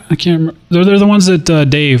Boca bearings? I can't remember. They're the ones that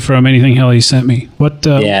Dave from Anything Heli sent me. What?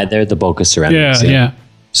 Yeah, they're the Boca ceramics. Yeah.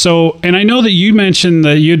 So, and I know that you mentioned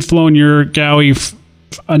that you'd flown your Gaui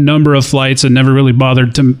a number of flights and never really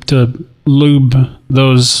bothered to lube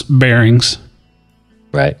those bearings.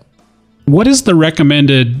 Right. What is the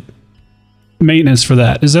recommended maintenance for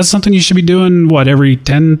that? Is that something you should be doing, every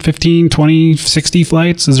 10, 15, 20, 60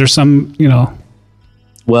 flights? Is there some,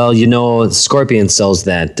 Well, Scorpion sells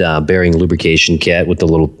that bearing lubrication kit with the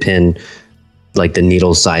little pin, like the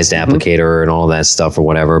needle-sized applicator and all that stuff or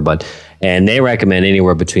whatever. And they recommend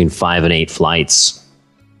anywhere between 5 and 8 flights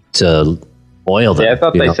to oil them. Yeah, I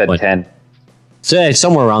thought they said 10. So it's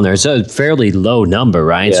somewhere around there. It's a fairly low number,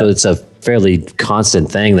 right? Yeah. So it's a fairly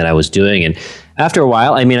constant thing that I was doing. And after a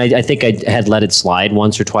while, I think I had let it slide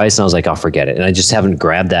once or twice, and I was like, I'll forget it. And I just haven't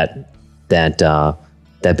grabbed that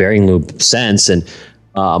bearing lube since. And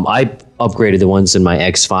I upgraded the ones in my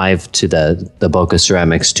X5 to the Boca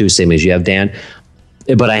Ceramics too, same as you have, Dan.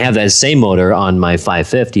 But I have that same motor on my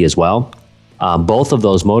 550 as well. Both of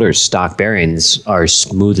those motors, stock bearings, are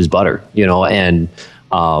smooth as butter, and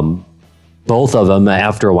both of them,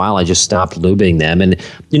 after a while, I just stopped lubing them. And,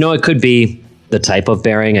 it could be the type of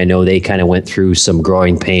bearing. I know they kind of went through some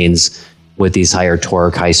growing pains with these higher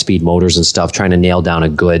torque, high speed motors and stuff, trying to nail down a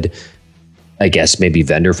good, I guess, maybe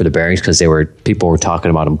vendor for the bearings, because people were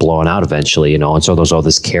talking about them blowing out eventually, and so there's all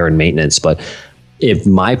this care and maintenance. But if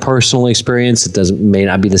my personal experience, may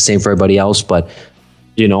not be the same for everybody else, but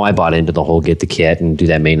I bought into the whole get the kit and do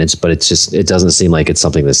that maintenance, but it doesn't seem like it's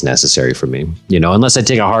something that's necessary for me. Unless I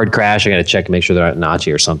take a hard crash, I got to check and make sure they're not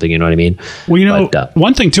notchy or something. You know what I mean? Well,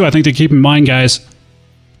 one thing too, I think to keep in mind, guys,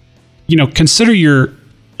 consider your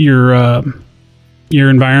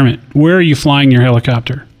environment. Where are you flying your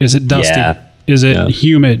helicopter? Is it dusty? Yeah. Is it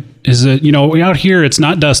humid? is that, out here it's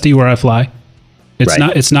not dusty where I fly.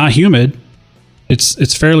 It's not humid.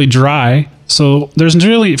 It's fairly dry. So there's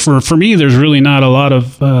really, for me, there's really not a lot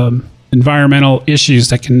of environmental issues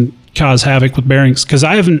that can cause havoc with bearings. Because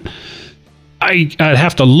I'd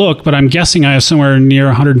have to look, but I'm guessing I have somewhere near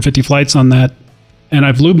 150 flights on that, and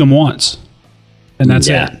I've lubed them once, and that's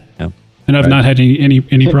it. Yeah. And I've not had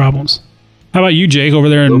any problems. How about you, Jake, over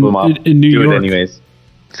there in New York? Do it anyways.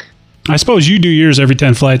 I suppose you do yours every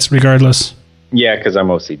 10 flights, regardless. Yeah, because I'm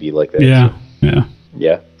OCD like that. Yeah, so.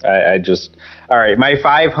 Yeah. I just, all right, my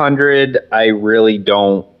 500, I really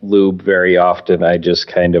don't lube very often. I just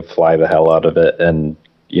kind of fly the hell out of it, and,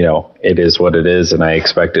 it is what it is, and I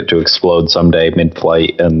expect it to explode someday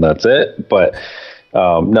mid-flight, and that's it. But,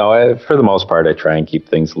 no, for the most part, I try and keep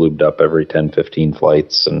things lubed up every 10, 15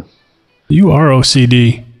 flights. And you are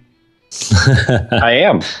OCD. I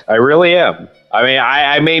am. I really am. I mean,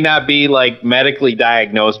 I may not be like medically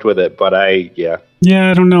diagnosed with it, but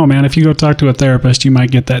Yeah, I don't know, man. If you go talk to a therapist, you might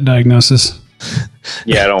get that diagnosis.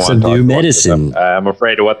 Yeah, I don't want to do medicine. I'm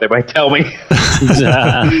afraid of what they might tell me.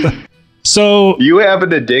 So you have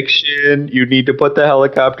an addiction. You need to put the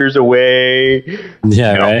helicopters away.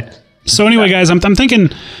 Yeah, right. So anyway, guys, I'm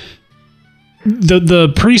thinking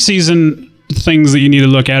the preseason things that you need to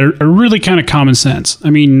look at are really kind of common sense. I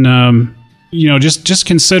mean, just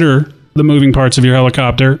consider the moving parts of your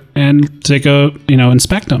helicopter and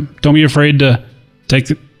inspect them. Don't be afraid to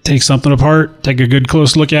take something apart, take a good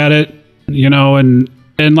close look at it,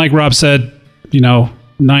 and like Rob said,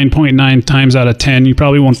 9.9 times out of 10, you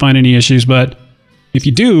probably won't find any issues, but if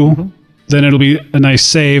you do, then it'll be a nice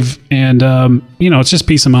save, and it's just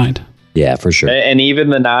peace of mind. Yeah, for sure. And even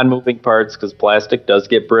the non-moving parts, because plastic does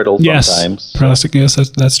get brittle sometimes. Plastic, yes,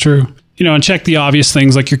 that's true. And check the obvious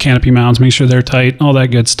things like your canopy mounts, make sure they're tight, all that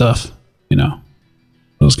good stuff.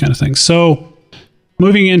 Those kind of things. So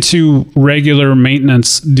moving into regular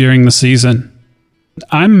maintenance during the season,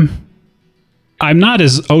 I'm not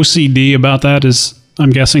as OCD about that as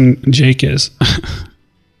I'm guessing Jake is.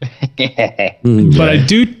 But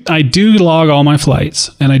I do log all my flights,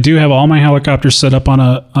 and I do have all my helicopters set up on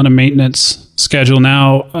a maintenance schedule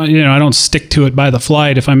now. I don't stick to it by the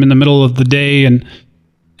flight. If I'm in the middle of the day and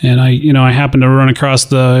I happen to run across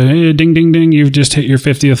the ding, ding, ding, you've just hit your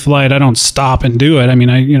 50th flight, I don't stop and do it. I mean,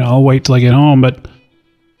 I'll wait till I get home. But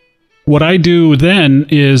what I do then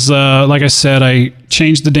is, like I said, I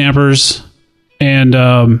change the dampers and,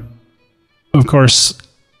 of course,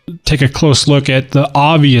 take a close look at the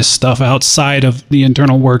obvious stuff outside of the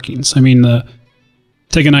internal workings. I mean,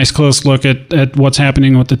 take a nice close look at what's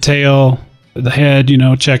happening with the tail, the head,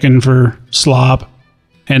 checking for slop.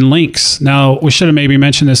 And links. Now, we should have maybe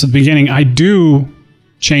mentioned this at the beginning. I do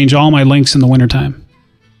change all my links in the wintertime.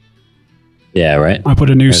 Yeah, right. I put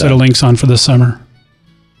a new set of links on for the summer.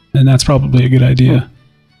 And that's probably a good idea.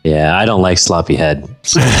 Yeah, I don't like sloppy head.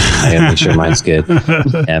 So I gotta make sure mine's good.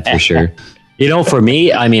 Yeah, for sure. For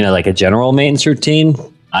me, I mean, like a general maintenance routine,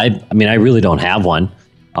 I really don't have one.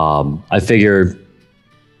 I figure,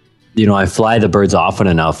 I fly the birds often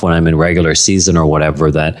enough when I'm in regular season or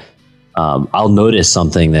whatever that I'll notice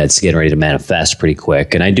something that's getting ready to manifest pretty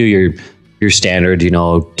quick. And I do your standard,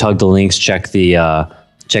 tug the links, check the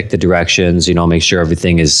directions, make sure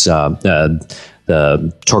everything is,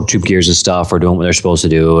 the torque tube gears and stuff are doing what they're supposed to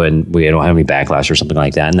do. And we don't have any backlash or something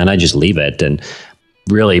like that. And then I just leave it. And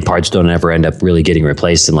really parts don't ever end up really getting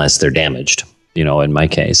replaced unless they're damaged, in my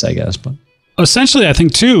case, I guess. But essentially, I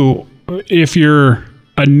think too, if you're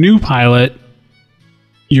a new pilot,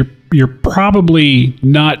 you're probably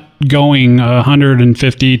not going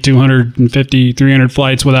 150, 250, 300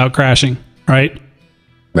 flights without crashing, right?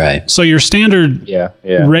 Right. So your standard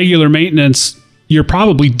regular maintenance, you're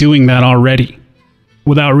probably doing that already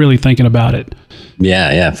without really thinking about it.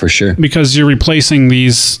 Yeah, for sure. Because you're replacing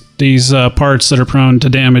these parts that are prone to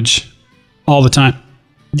damage all the time.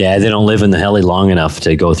 Yeah, they don't live in the heli long enough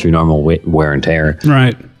to go through normal wear and tear.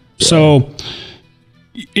 Right. Yeah. So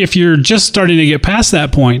if you're just starting to get past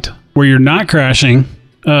that point where you're not crashing,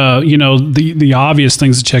 the obvious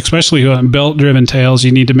things to check, especially on belt-driven tails,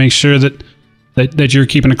 you need to make sure that you're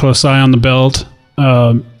keeping a close eye on the belt.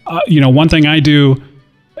 One thing I do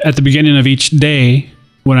at the beginning of each day,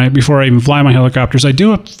 before I even fly my helicopters, I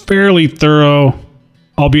do a fairly thorough,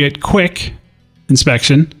 albeit quick,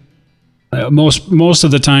 inspection. Most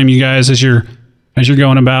of the time, you guys, as you're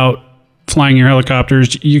going about flying your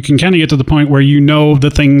helicopters, you can kind of get to the point where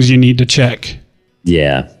the things you need to check.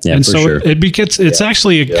 Yeah, and for so sure. It's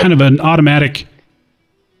actually kind of an automatic,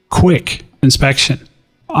 quick inspection.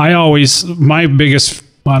 My biggest,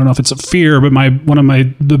 I don't know if it's a fear, but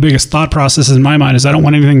the biggest thought process in my mind is I don't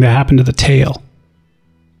want anything to happen to the tail.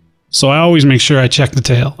 So I always make sure I check the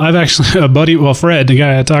tail. I've actually, Fred, the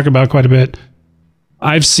guy I talk about quite a bit,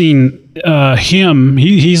 I've seen him,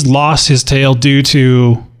 he's lost his tail due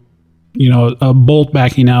to, a bolt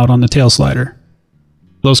backing out on the tail slider.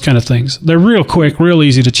 Those kind of things. They're real quick, real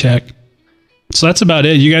easy to check. So that's about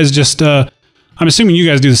it. You guys just, I'm assuming you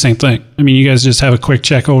guys do the same thing. I mean, you guys just have a quick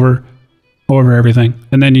check over everything.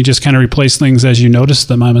 And then you just kind of replace things as you notice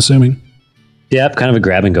them, I'm assuming. Yep, kind of a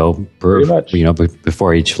grab and go,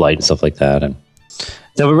 before each flight and stuff like that. And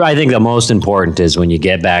I think the most important is when you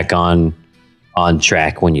get back on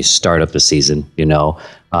track when you start up the season.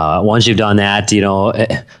 Once you've done that,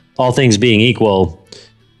 all things being equal,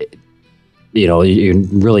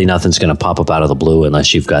 really nothing's going to pop up out of the blue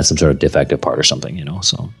unless you've got some sort of defective part or something.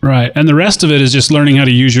 So right, and the rest of it is just learning how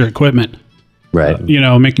to use your equipment. Right.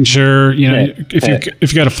 Making sure if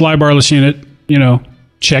you got a flybarless unit,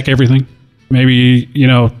 check everything. Maybe,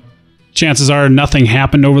 chances are nothing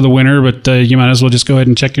happened over the winter, but you might as well just go ahead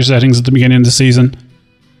and check your settings at the beginning of the season.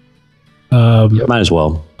 Might as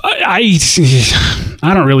well. I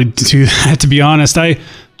don't really do that, to be honest. I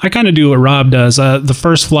kind of do what Rob does. The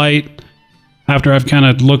first flight, after I've kind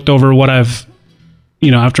of looked over what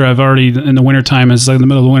after I've already, in the wintertime, is in the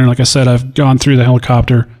middle of the winter, like I said, I've gone through the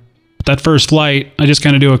helicopter. But that first flight, I just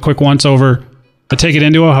kind of do a quick once over. I take it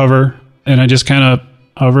into a hover, and I just kind of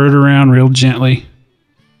hover it around real gently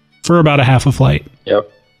for about a half a flight.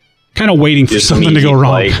 Yep. Kind of waiting for something to go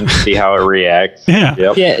wrong. And see how it reacts. Yeah.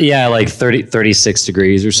 Yep. Yeah, like 36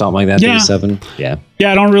 degrees or something like that, 37. Yeah.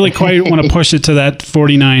 Yeah, I don't really quite want to push it to that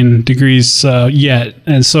 49 degrees yet.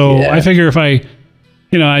 And so I figure if I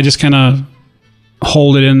just kind of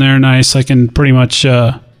hold it in there nice, I can pretty much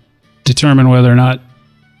determine whether or not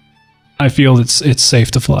I feel it's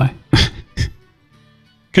safe to fly.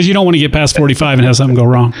 Because you don't want to get past 45 and have something go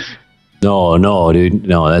wrong. No, dude.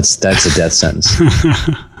 No, that's a death sentence.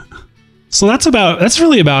 So that's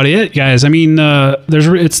really about it, guys. I mean,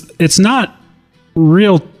 it's not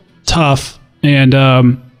real tough, and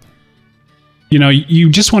you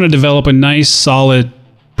just want to develop a nice, solid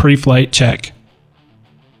pre-flight check.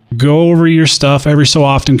 Go over your stuff every so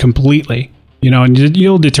often completely, and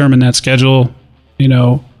you'll determine that schedule.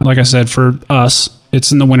 Like I said, for us,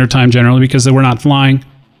 it's in the wintertime generally because we're not flying.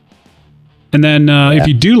 And then if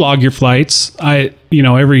you do log your flights, like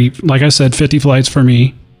I said, 50 flights for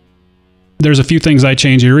me. There's a few things I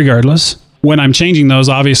change irregardless. When I'm changing those,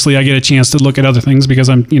 obviously I get a chance to look at other things because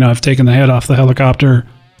I've taken the head off the helicopter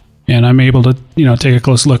and I'm able to, take a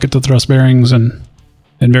close look at the thrust bearings and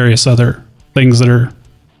various other things that are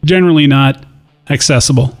generally not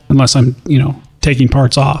accessible unless I'm, taking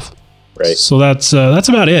parts off. Right. So that's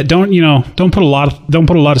about it. Don't put a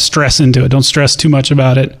lot of stress into it. Don't stress too much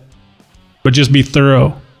about it, but just be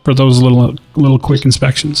thorough for those little quick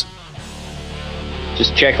inspections.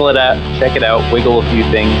 Just check it out, wiggle a few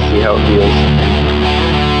things, see how it feels.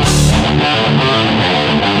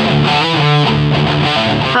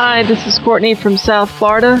 Hi, this is Courtney from South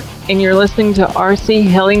Florida, and you're listening to RC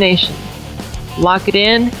Heli Nation. Lock it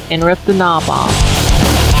in and rip the knob off.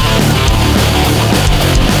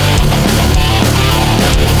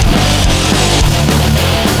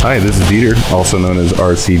 Hi, this is Dieter, also known as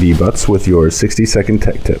RCD Butts, with your 60-second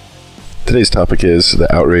tech tip. Today's topic is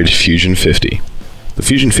the Outrage Fusion 50. The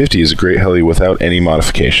Fusion 50 is a great heli without any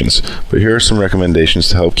modifications, but here are some recommendations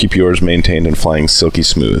to help keep yours maintained and flying silky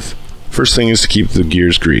smooth. First thing is to keep the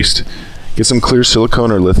gears greased. Get some clear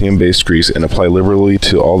silicone or lithium-based grease and apply liberally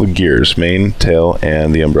to all the gears, main, tail,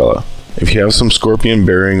 and the umbrella. If you have some Scorpion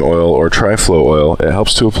bearing oil or Tri-Flow oil, it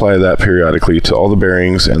helps to apply that periodically to all the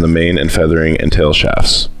bearings and the main and feathering and tail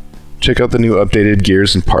shafts. Check out the new updated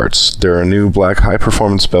gears and parts. There are new black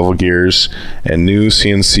high-performance bevel gears and new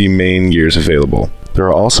CNC main gears available. There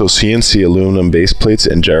are also CNC aluminum base plates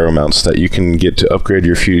and gyro mounts that you can get to upgrade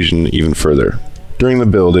your Fusion even further. During the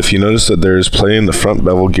build, if you notice that there is play in the front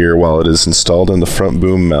bevel gear while it is installed in the front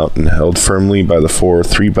boom mount and held firmly by the four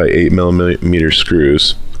 3x8mm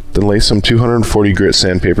screws, then lay some 240 grit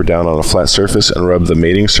sandpaper down on a flat surface and rub the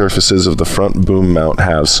mating surfaces of the front boom mount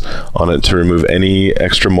halves on it to remove any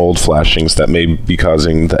extra mold flashings that may be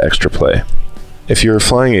causing the extra play. If you are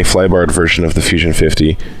flying a flybarred version of the Fusion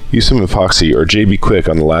 50, use some epoxy or JB Quick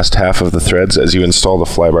on the last half of the threads as you install the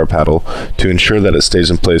flybar paddle to ensure that it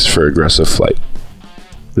stays in place for aggressive flight.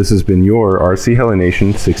 This has been your RC Heli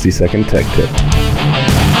Nation 60-second tech tip.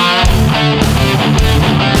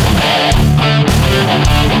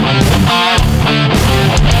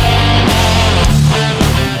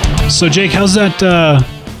 So Jake, how's that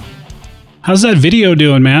video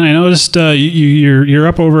doing, man? I noticed you're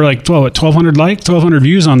up over like 1,200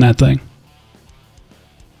 views on that thing.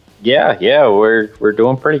 Yeah, we're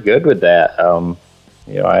doing pretty good with that. I'm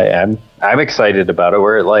excited about it.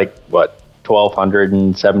 We're at like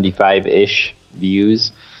 1,275 ish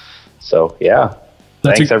views. So yeah,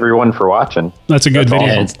 thanks everyone for watching. That's a good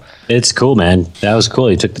video. Awesome. It's cool, man. That was cool.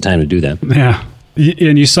 You took the time to do that. Yeah,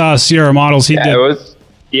 and you saw Sierra Models. He did.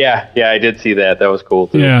 Yeah, I did see that. That was cool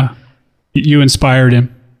too. Yeah, you inspired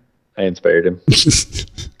him. I inspired him.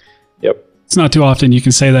 Yep. It's not too often you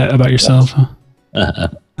can say that about yourself. Huh?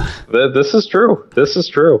 This is true.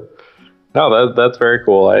 No, that's very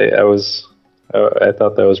cool. I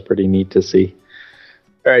thought that was pretty neat to see.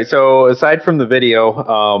 All right, so aside from the video,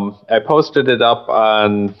 I posted it up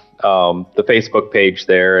on the Facebook page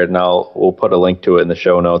there, and we'll put a link to it in the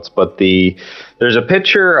show notes. But there's a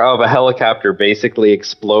picture of a helicopter basically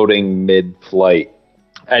exploding mid-flight.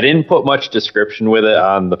 I didn't put much description with it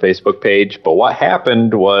on the Facebook page, but what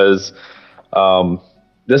happened was,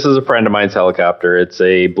 this is a friend of mine's helicopter. It's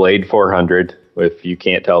a Blade 400, if you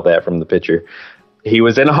can't tell that from the picture. He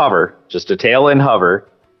was in a hover, just a tail-end hover,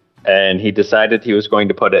 and he decided he was going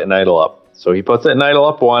to put it in idle up. So he puts it in idle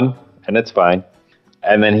up 1, and it's fine.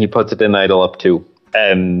 And then he puts it in idle up 2.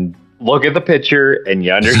 And look at the picture, and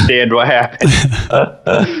you understand what happened.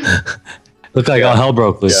 Looked like all hell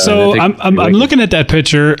broke loose. So I'm looking at that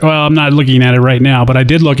picture. Well, I'm not looking at it right now, but I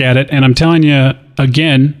did look at it, and I'm telling you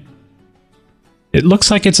again, it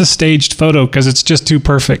looks like it's a staged photo because it's just too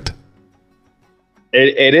perfect.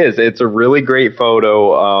 It is. It's a really great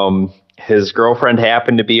photo. His girlfriend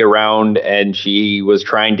happened to be around, and she was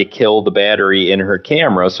trying to kill the battery in her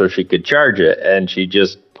camera so she could charge it, and she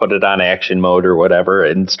just put it on action mode or whatever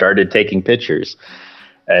and started taking pictures.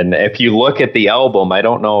 And if you look at the album, I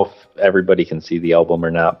don't know if everybody can see the album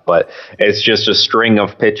or not, but it's just a string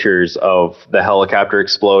of pictures of the helicopter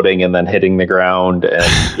exploding and then hitting the ground.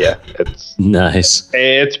 And yeah, it's nice.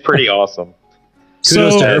 It's pretty awesome.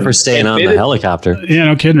 Kudos to her for staying on the helicopter. Yeah,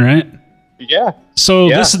 no kidding, right? Yeah. So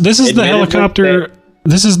this is the helicopter.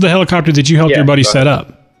 This is the helicopter that you helped your buddy set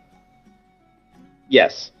up.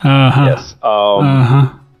 Yes. Yes.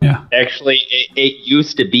 Yeah. Actually, it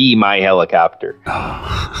used to be my helicopter.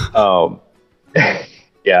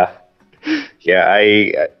 Yeah.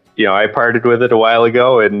 I parted with it a while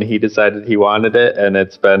ago, and he decided he wanted it, and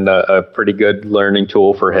it's been a pretty good learning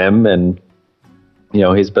tool for him. And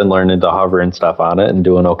he's been learning to hover and stuff on it and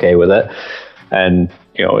doing okay with it. And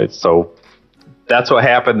that's what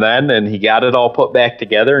happened then. And he got it all put back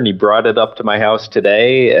together, and he brought it up to my house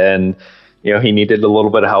today, and he needed a little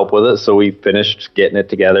bit of help with it, so we finished getting it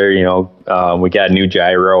together. We got a new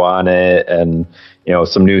gyro on it, and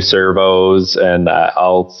some new servos, and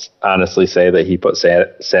I'll honestly say that he put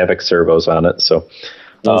Savix servos on it. So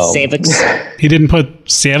Savix? He didn't put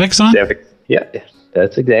Savix on? Savix, yeah,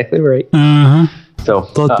 that's exactly right. So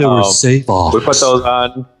thought they were safe. We put those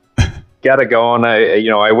on. Got it going.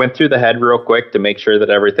 I went through the head real quick to make sure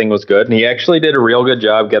that everything was good, and he actually did a real good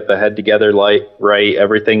job. Get the head together right.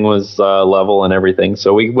 Everything was level and everything.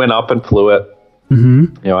 So we went up and flew it.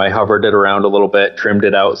 Mm-hmm. I hovered it around a little bit, trimmed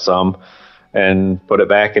it out some, and put it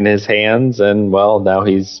back in his hands. And well, now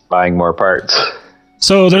he's buying more parts.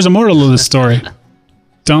 So there's a moral of this story: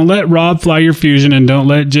 don't let Rob fly your Fusion, and don't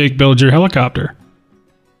let Jake build your helicopter.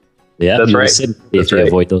 Yeah, that's right. If you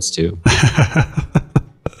avoid those two.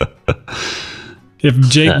 If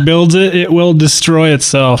Jake builds it, it will destroy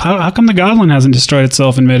itself. How come the Goblin hasn't destroyed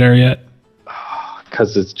itself in midair yet?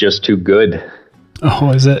 Because it's just too good.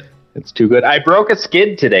 Oh, is it? It's too good. I broke a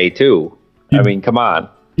skid today, too. I mean, come on.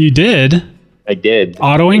 You did? I did.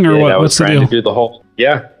 Autoing or what? What's the deal? I was trying to do the whole...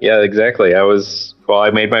 Yeah, exactly.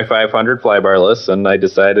 I made my 500 flybarless, and I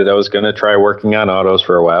decided I was going to try working on autos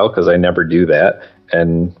for a while because I never do that.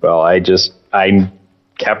 And, well, I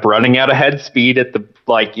kept running out of head speed at the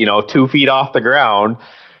 2 feet off the ground.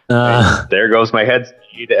 There goes my head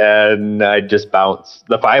speed, and I just bounce.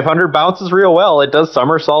 The 500 bounces real well. It does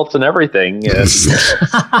somersaults and everything. And,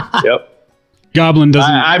 yep. Goblin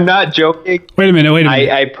doesn't. I'm not joking. Wait a minute.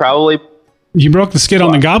 I probably. You broke the skid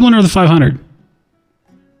on the Goblin or the 500?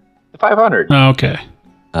 The 500. Oh, okay.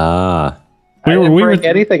 I didn't break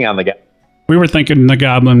anything on the Goblin. We were thinking the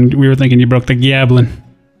Goblin. We were thinking you broke the Goblin.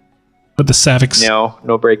 But the Savix.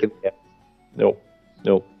 No breaking. Nope.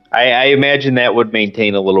 I imagine that would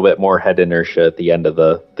maintain a little bit more head inertia at the end of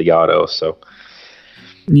the auto. So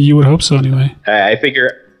you would hope so, anyway. I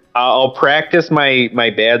figure I'll practice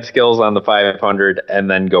my bad skills on the 500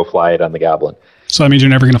 and then go fly it on the Goblin. So that means you're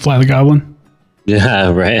never going to fly the Goblin?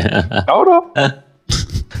 Yeah, right. Oh no.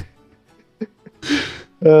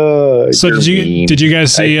 So did you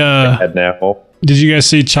guys see? Did you guys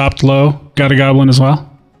see Chopped Low got a Goblin as well?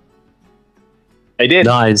 I did.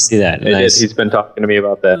 No, I didn't see that. Nice. He's been talking to me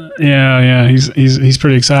about that. Yeah. He's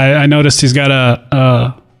pretty excited. I noticed he's got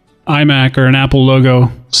a iMac or an Apple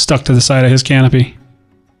logo stuck to the side of his canopy.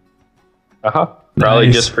 Probably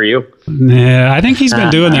Nice. just for you. Yeah, I think he's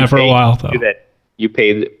been doing that for a while though. Do that. You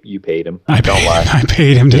paid him. Don't lie. I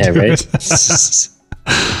paid him to do it.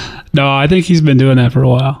 No, I think he's been doing that for a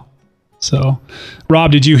while. So,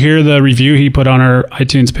 Rob, did you hear the review he put on our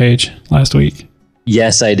iTunes page last week?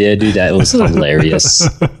 Yes, I did, dude. That was hilarious.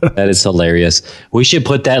 That is hilarious. We should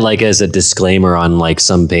put that like as a disclaimer on like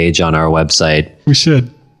some page on our website. We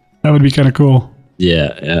should. That would be kind of cool.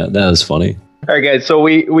 Yeah, that was funny. All right, guys. So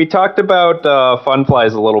we talked about fun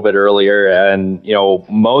flies a little bit earlier, and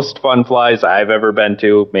most fun flies I've ever been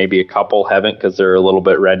to, maybe a couple haven't because they're a little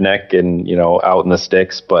bit redneck and out in the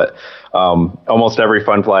sticks. But almost every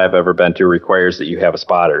fun fly I've ever been to requires that you have a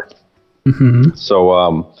spotter. Mm-hmm.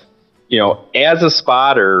 So as a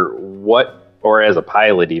spotter, or as a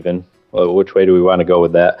pilot even, which way do we want to go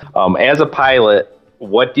with that? As a pilot,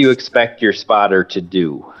 what do you expect your spotter to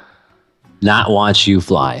do? Not watch you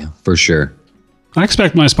fly, for sure. I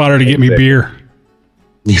expect my spotter to get me beer.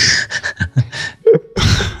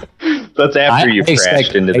 That's after you've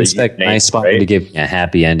crashed into the I expect my spotter to give me a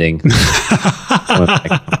happy ending.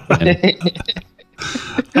 I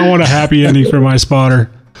want a happy ending for my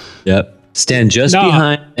spotter. Yep. Stand just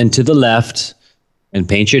behind and to the left and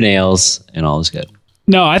paint your nails and all is good.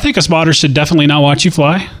 No, I think a spotter should definitely not watch you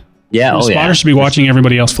fly. Yeah. A spotter should be watching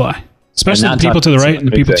everybody else fly, especially the people to the right and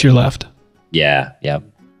the people to your left. Yeah.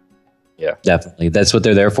 Definitely. That's what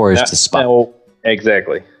they're there for, is to spot. No,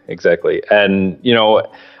 exactly. And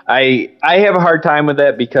I have a hard time with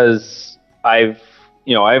that because I've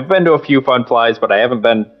been to a few fun flies, but I haven't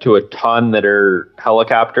been to a ton that are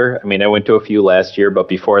helicopter. I mean, I went to a few last year, but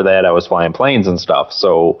before that I was flying planes and stuff.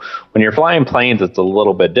 So when you're flying planes, it's a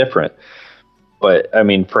little bit different. But I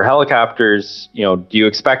mean, for helicopters, do you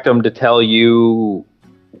expect them to tell you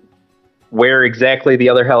where exactly the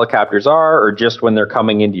other helicopters are, or just when they're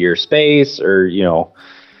coming into your space, or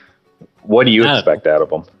what do you expect out of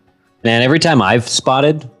them? Man, every time I've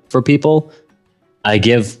spotted for people, I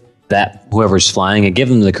give that whoever's flying, I give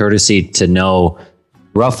them the courtesy to know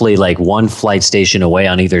roughly like one flight station away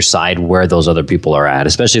on either side where those other people are at,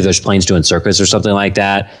 especially if there's planes doing circuits or something like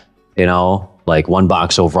that. Like one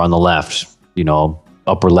box over on the left,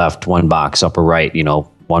 upper left, one box, upper right,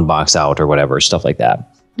 one box out or whatever, stuff like that.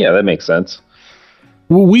 Yeah, that makes sense.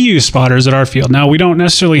 Well, we use spotters at our field. Now, we don't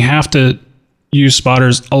necessarily have to use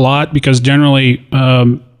spotters a lot because generally,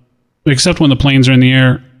 except when the planes are in the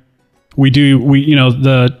air,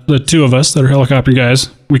 the two of us that are helicopter guys,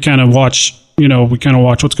 we kind of watch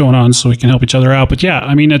what's going on so we can help each other out. But yeah,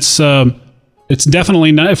 I mean, it's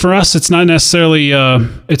definitely not for us. It's not necessarily,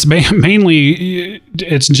 it's mainly,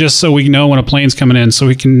 it's just so we know when a plane's coming in so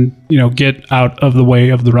we can, get out of the way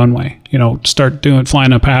of the runway, start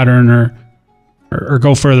flying a pattern or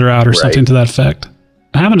go further out or something to that effect.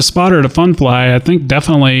 Having a spotter at a fun fly, I think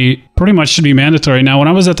definitely pretty much should be mandatory. Now, when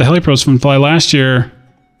I was at the HeliPros Fun Fly last year,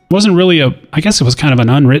 it wasn't really I guess it was kind of an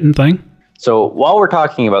unwritten thing. So while we're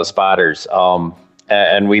talking about spotters,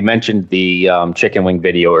 and we mentioned the chicken wing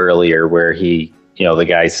video earlier where he, the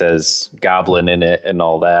guy says goblin in it and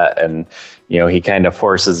all that. And, he kind of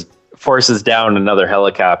forces down another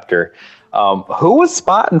helicopter. Who was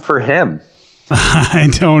spotting for him? I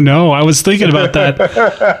don't know. I was thinking about that.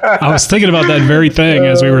 I was thinking about that very thing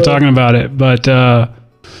as we were talking about it. But,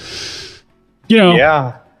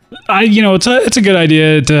 yeah. It's a good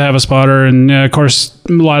idea to have a spotter. And of course,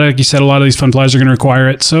 like you said, a lot of these fun flies are going to require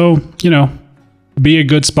it. So, be a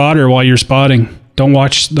good spotter while you're spotting. Don't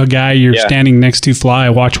watch the guy you're standing next to fly.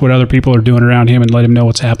 Watch what other people are doing around him and let him know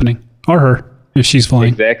what's happening. Or her, if she's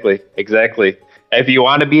flying. Exactly. If you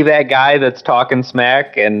want to be that guy that's talking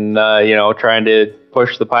smack and, trying to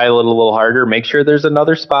push the pilot a little harder, make sure there's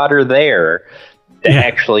another spotter there to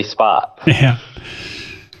actually spot. Yeah.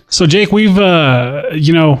 So, Jake, we've,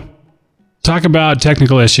 talk about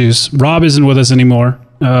technical issues. Rob isn't with us anymore.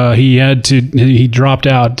 He dropped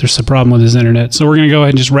out. There's a problem with his internet. So we're going to go ahead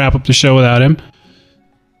and just wrap up the show without him.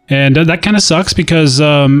 And that kind of sucks because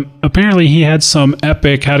apparently he had some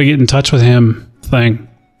epic how to get in touch with him thing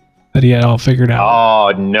that he had all figured out.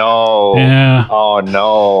 Oh, no. Yeah. Oh,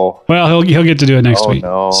 no. Well, he'll get to do it next week.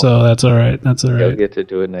 No. So that's all right. He'll get to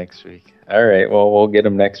do it next week. All right. Well, we'll get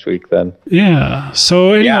him next week then. Yeah.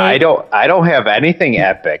 So anyway, yeah, I don't have anything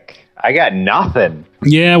epic. I got nothing.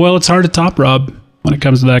 Yeah. Well, it's hard to top Rob when it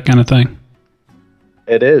comes to that kind of thing.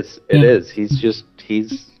 It is. It is. He's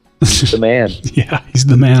the man. Yeah, he's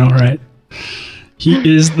the man. All right.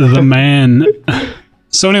 He is the man.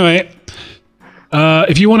 So anyway,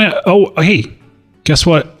 if you want to, guess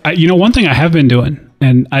what? One thing I have been doing,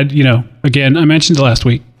 and again, I mentioned it last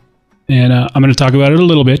week, and I'm going to talk about it a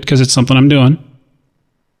little bit because it's something I'm doing.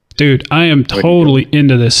 Dude, I am totally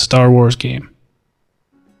into this Star Wars game.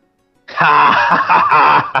 Don't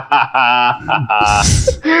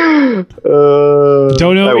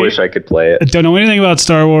know. I wish I could play it. Don't know anything about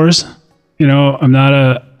Star Wars. I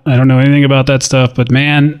don't know anything about that stuff, but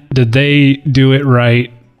man, did they do it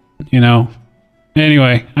right.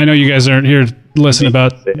 Anyway, I know you guys aren't here to listen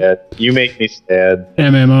about you make me sad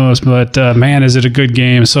MMOs, but man, is it a good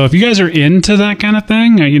game. So if you guys are into that kind of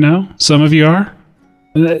thing, some of you are,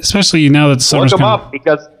 especially now that the summer's coming. Look them up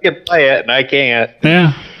because you can play it and I can't.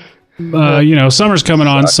 Yeah. Summer's coming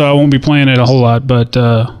on, so I won't be playing it a whole lot, but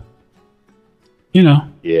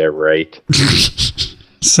Yeah, right.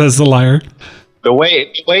 Says the liar. The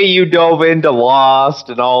way you dove into Lost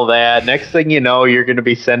and all that, next thing you know, you're going to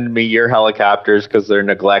be sending me your helicopters because they're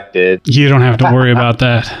neglected. You don't have to worry about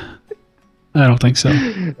that. I don't think so.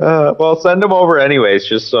 Well, send them over anyways,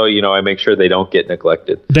 just so I make sure they don't get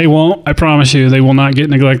neglected. They won't. I promise you, they will not get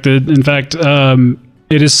neglected. In fact,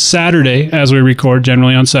 it is Saturday as we record,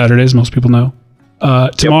 generally on Saturdays, most people know.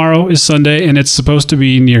 Tomorrow is Sunday, and it's supposed to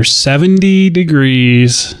be near 70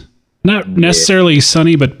 degrees. Not necessarily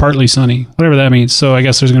sunny, but partly sunny, whatever that means. So I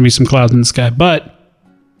guess there's going to be some clouds in the sky. But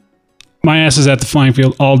my ass is at the flying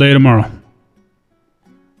field all day tomorrow.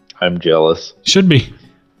 I'm jealous. Should be.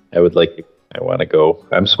 I want to go.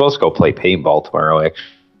 I'm supposed to go play paintball tomorrow, actually.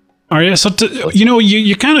 Are you? So,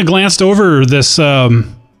 you kind of glanced over this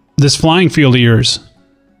this flying field of yours.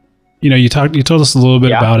 You told us a little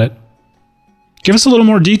bit about it. Give us a little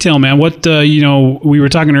more detail, man. What, we were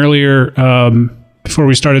talking earlier, before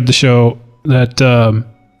we started the show, that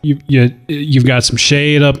you've got some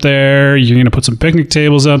shade up there. You're going to put some picnic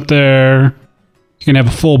tables up there. You're going to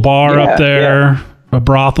have a full bar up there, a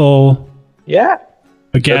brothel. Yeah.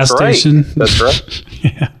 A gas station. That's right.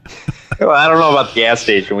 Yeah. Well, I don't know about the gas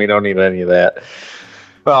station. We don't need any of that.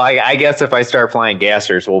 Well, I guess if I start flying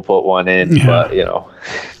gassers, we'll put one in, but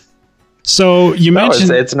So you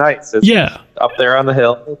mentioned it's nice. It's up there on the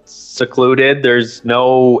hill. It's secluded. There's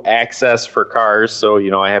no access for cars, so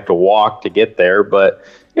I have to walk to get there. But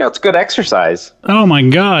it's good exercise. Oh my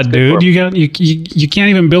God, dude! You can't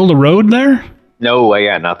even build a road there? No, I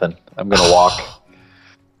got nothing. I'm gonna walk.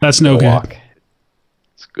 That's no good. Walk.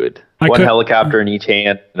 It's good. One helicopter in each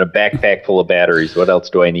hand and a backpack full of batteries. What else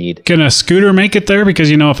do I need? Can a scooter make it there?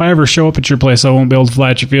 Because if I ever show up at your place, I won't be able to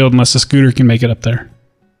fly at your field unless a scooter can make it up there.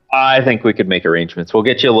 I think we could make arrangements. We'll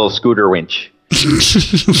get you a little scooter winch.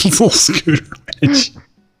 Little scooter winch.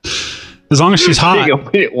 As long as she's hot.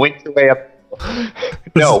 Winch your way up.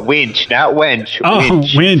 No, winch, not wench. Oh,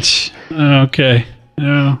 winch. Okay.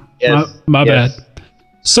 Yes. My bad.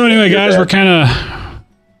 So anyway, guys, we're kind of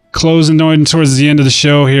closing towards the end of the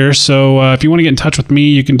show here. So if you want to get in touch with me,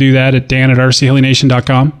 you can do that at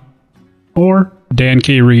dan@rchellynation.com or Dan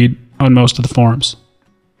K. Reed on most of the forums.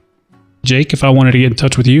 Jake, if I wanted to get in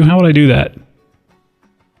touch with you, how would I do that?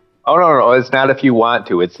 Oh, no. It's not if you want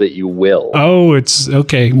to. It's that you will. Oh, it's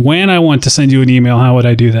okay. When I want to send you an email, how would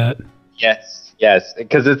I do that? Yes.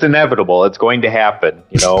 Because it's inevitable. It's going to happen,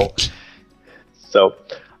 So,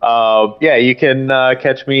 you can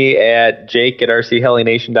catch me at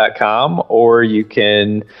jake@rchellynation.com, or you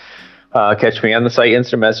can catch me on the site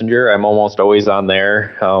Instant Messenger. I'm almost always on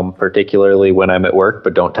there, particularly when I'm at work,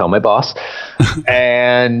 but don't tell my boss.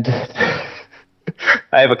 And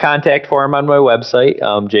I have a contact form on my website,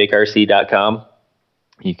 jakerc.com.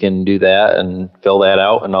 You can do that and fill that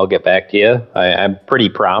out, and I'll get back to you. I'm pretty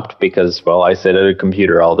prompt because, I sit at a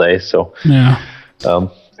computer all day. So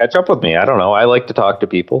catch up with me. I don't know. I like to talk to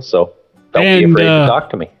people, so don't be afraid to talk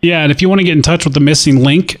to me. Yeah, and if you want to get in touch with the missing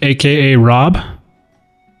link, a.k.a. Rob,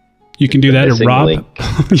 you can do that at Rob.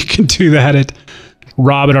 You can do that at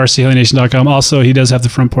rob@rchellynation.com. Also, he does have the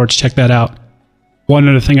front porch. Check that out. One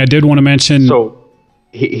other thing I did want to mention. So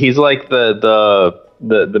he's like the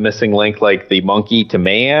missing link, like the monkey to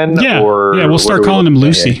man. Yeah. Or we'll start calling him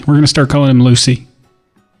Lucy. We're going to start calling him Lucy.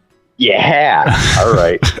 Yeah. All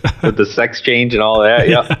right. With the sex change and all that.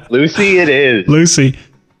 Yeah. Lucy, it is. Lucy.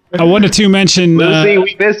 I wanted to mention. Lucy,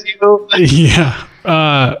 we miss you. Yeah.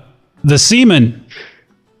 The Seaman.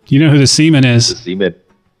 You know who the Seaman is? The Seaman.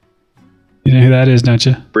 You know who that is, don't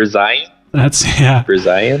you? Brazilian?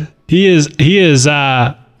 Brazilian? He is,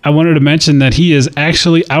 I wanted to mention that he is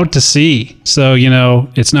actually out to sea. So,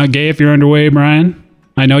 it's not gay if you're underway, Brian.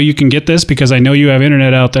 I know you can get this because I know you have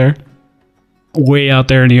internet out there. Way out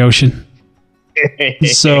there in the ocean.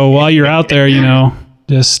 So while you're out there,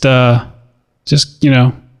 just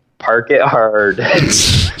park it hard.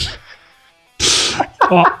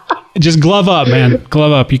 Just glove up, man.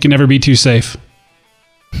 Glove up. You can never be too safe.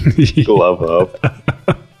 Glove up.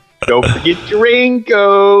 Don't forget your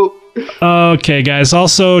raincoat. Okay, guys.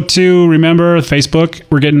 Also, to remember, Facebook,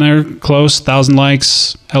 we're getting there close. 1,000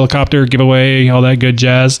 likes, helicopter giveaway, all that good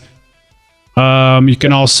jazz. You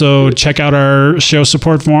can also check out our show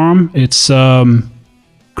support forum. It's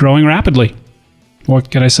growing rapidly. What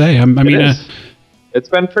can I say? It's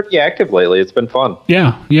been pretty active lately. It's been fun.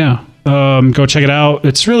 Yeah. Go check it out.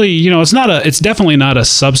 It's really, it's definitely not a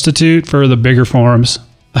substitute for the bigger forums.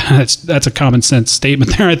 That's a common sense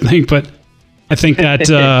statement there, I think. But I think that,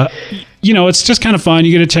 it's just kind of fun.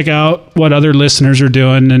 You get to check out what other listeners are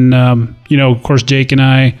doing. And, of course, Jake and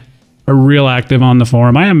I are real active on the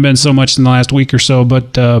forum. I haven't been so much in the last week or so,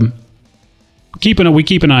 but we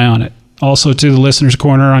keep an eye on it. Also to the Listeners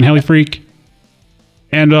Corner on HeliFreak.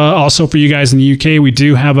 And also for you guys in the UK, we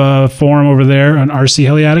do have a forum over there on RC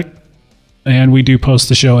Heli Attic. And we do post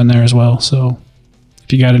the show in there as well. So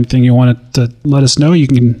if you got anything you wanted to let us know, you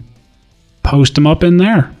can post them up in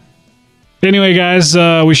there. Anyway, guys,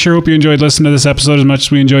 we sure hope you enjoyed listening to this episode as much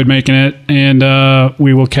as we enjoyed making it. And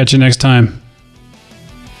we will catch you next time.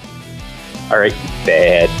 All right,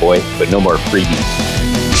 bad boy, but no more freebies.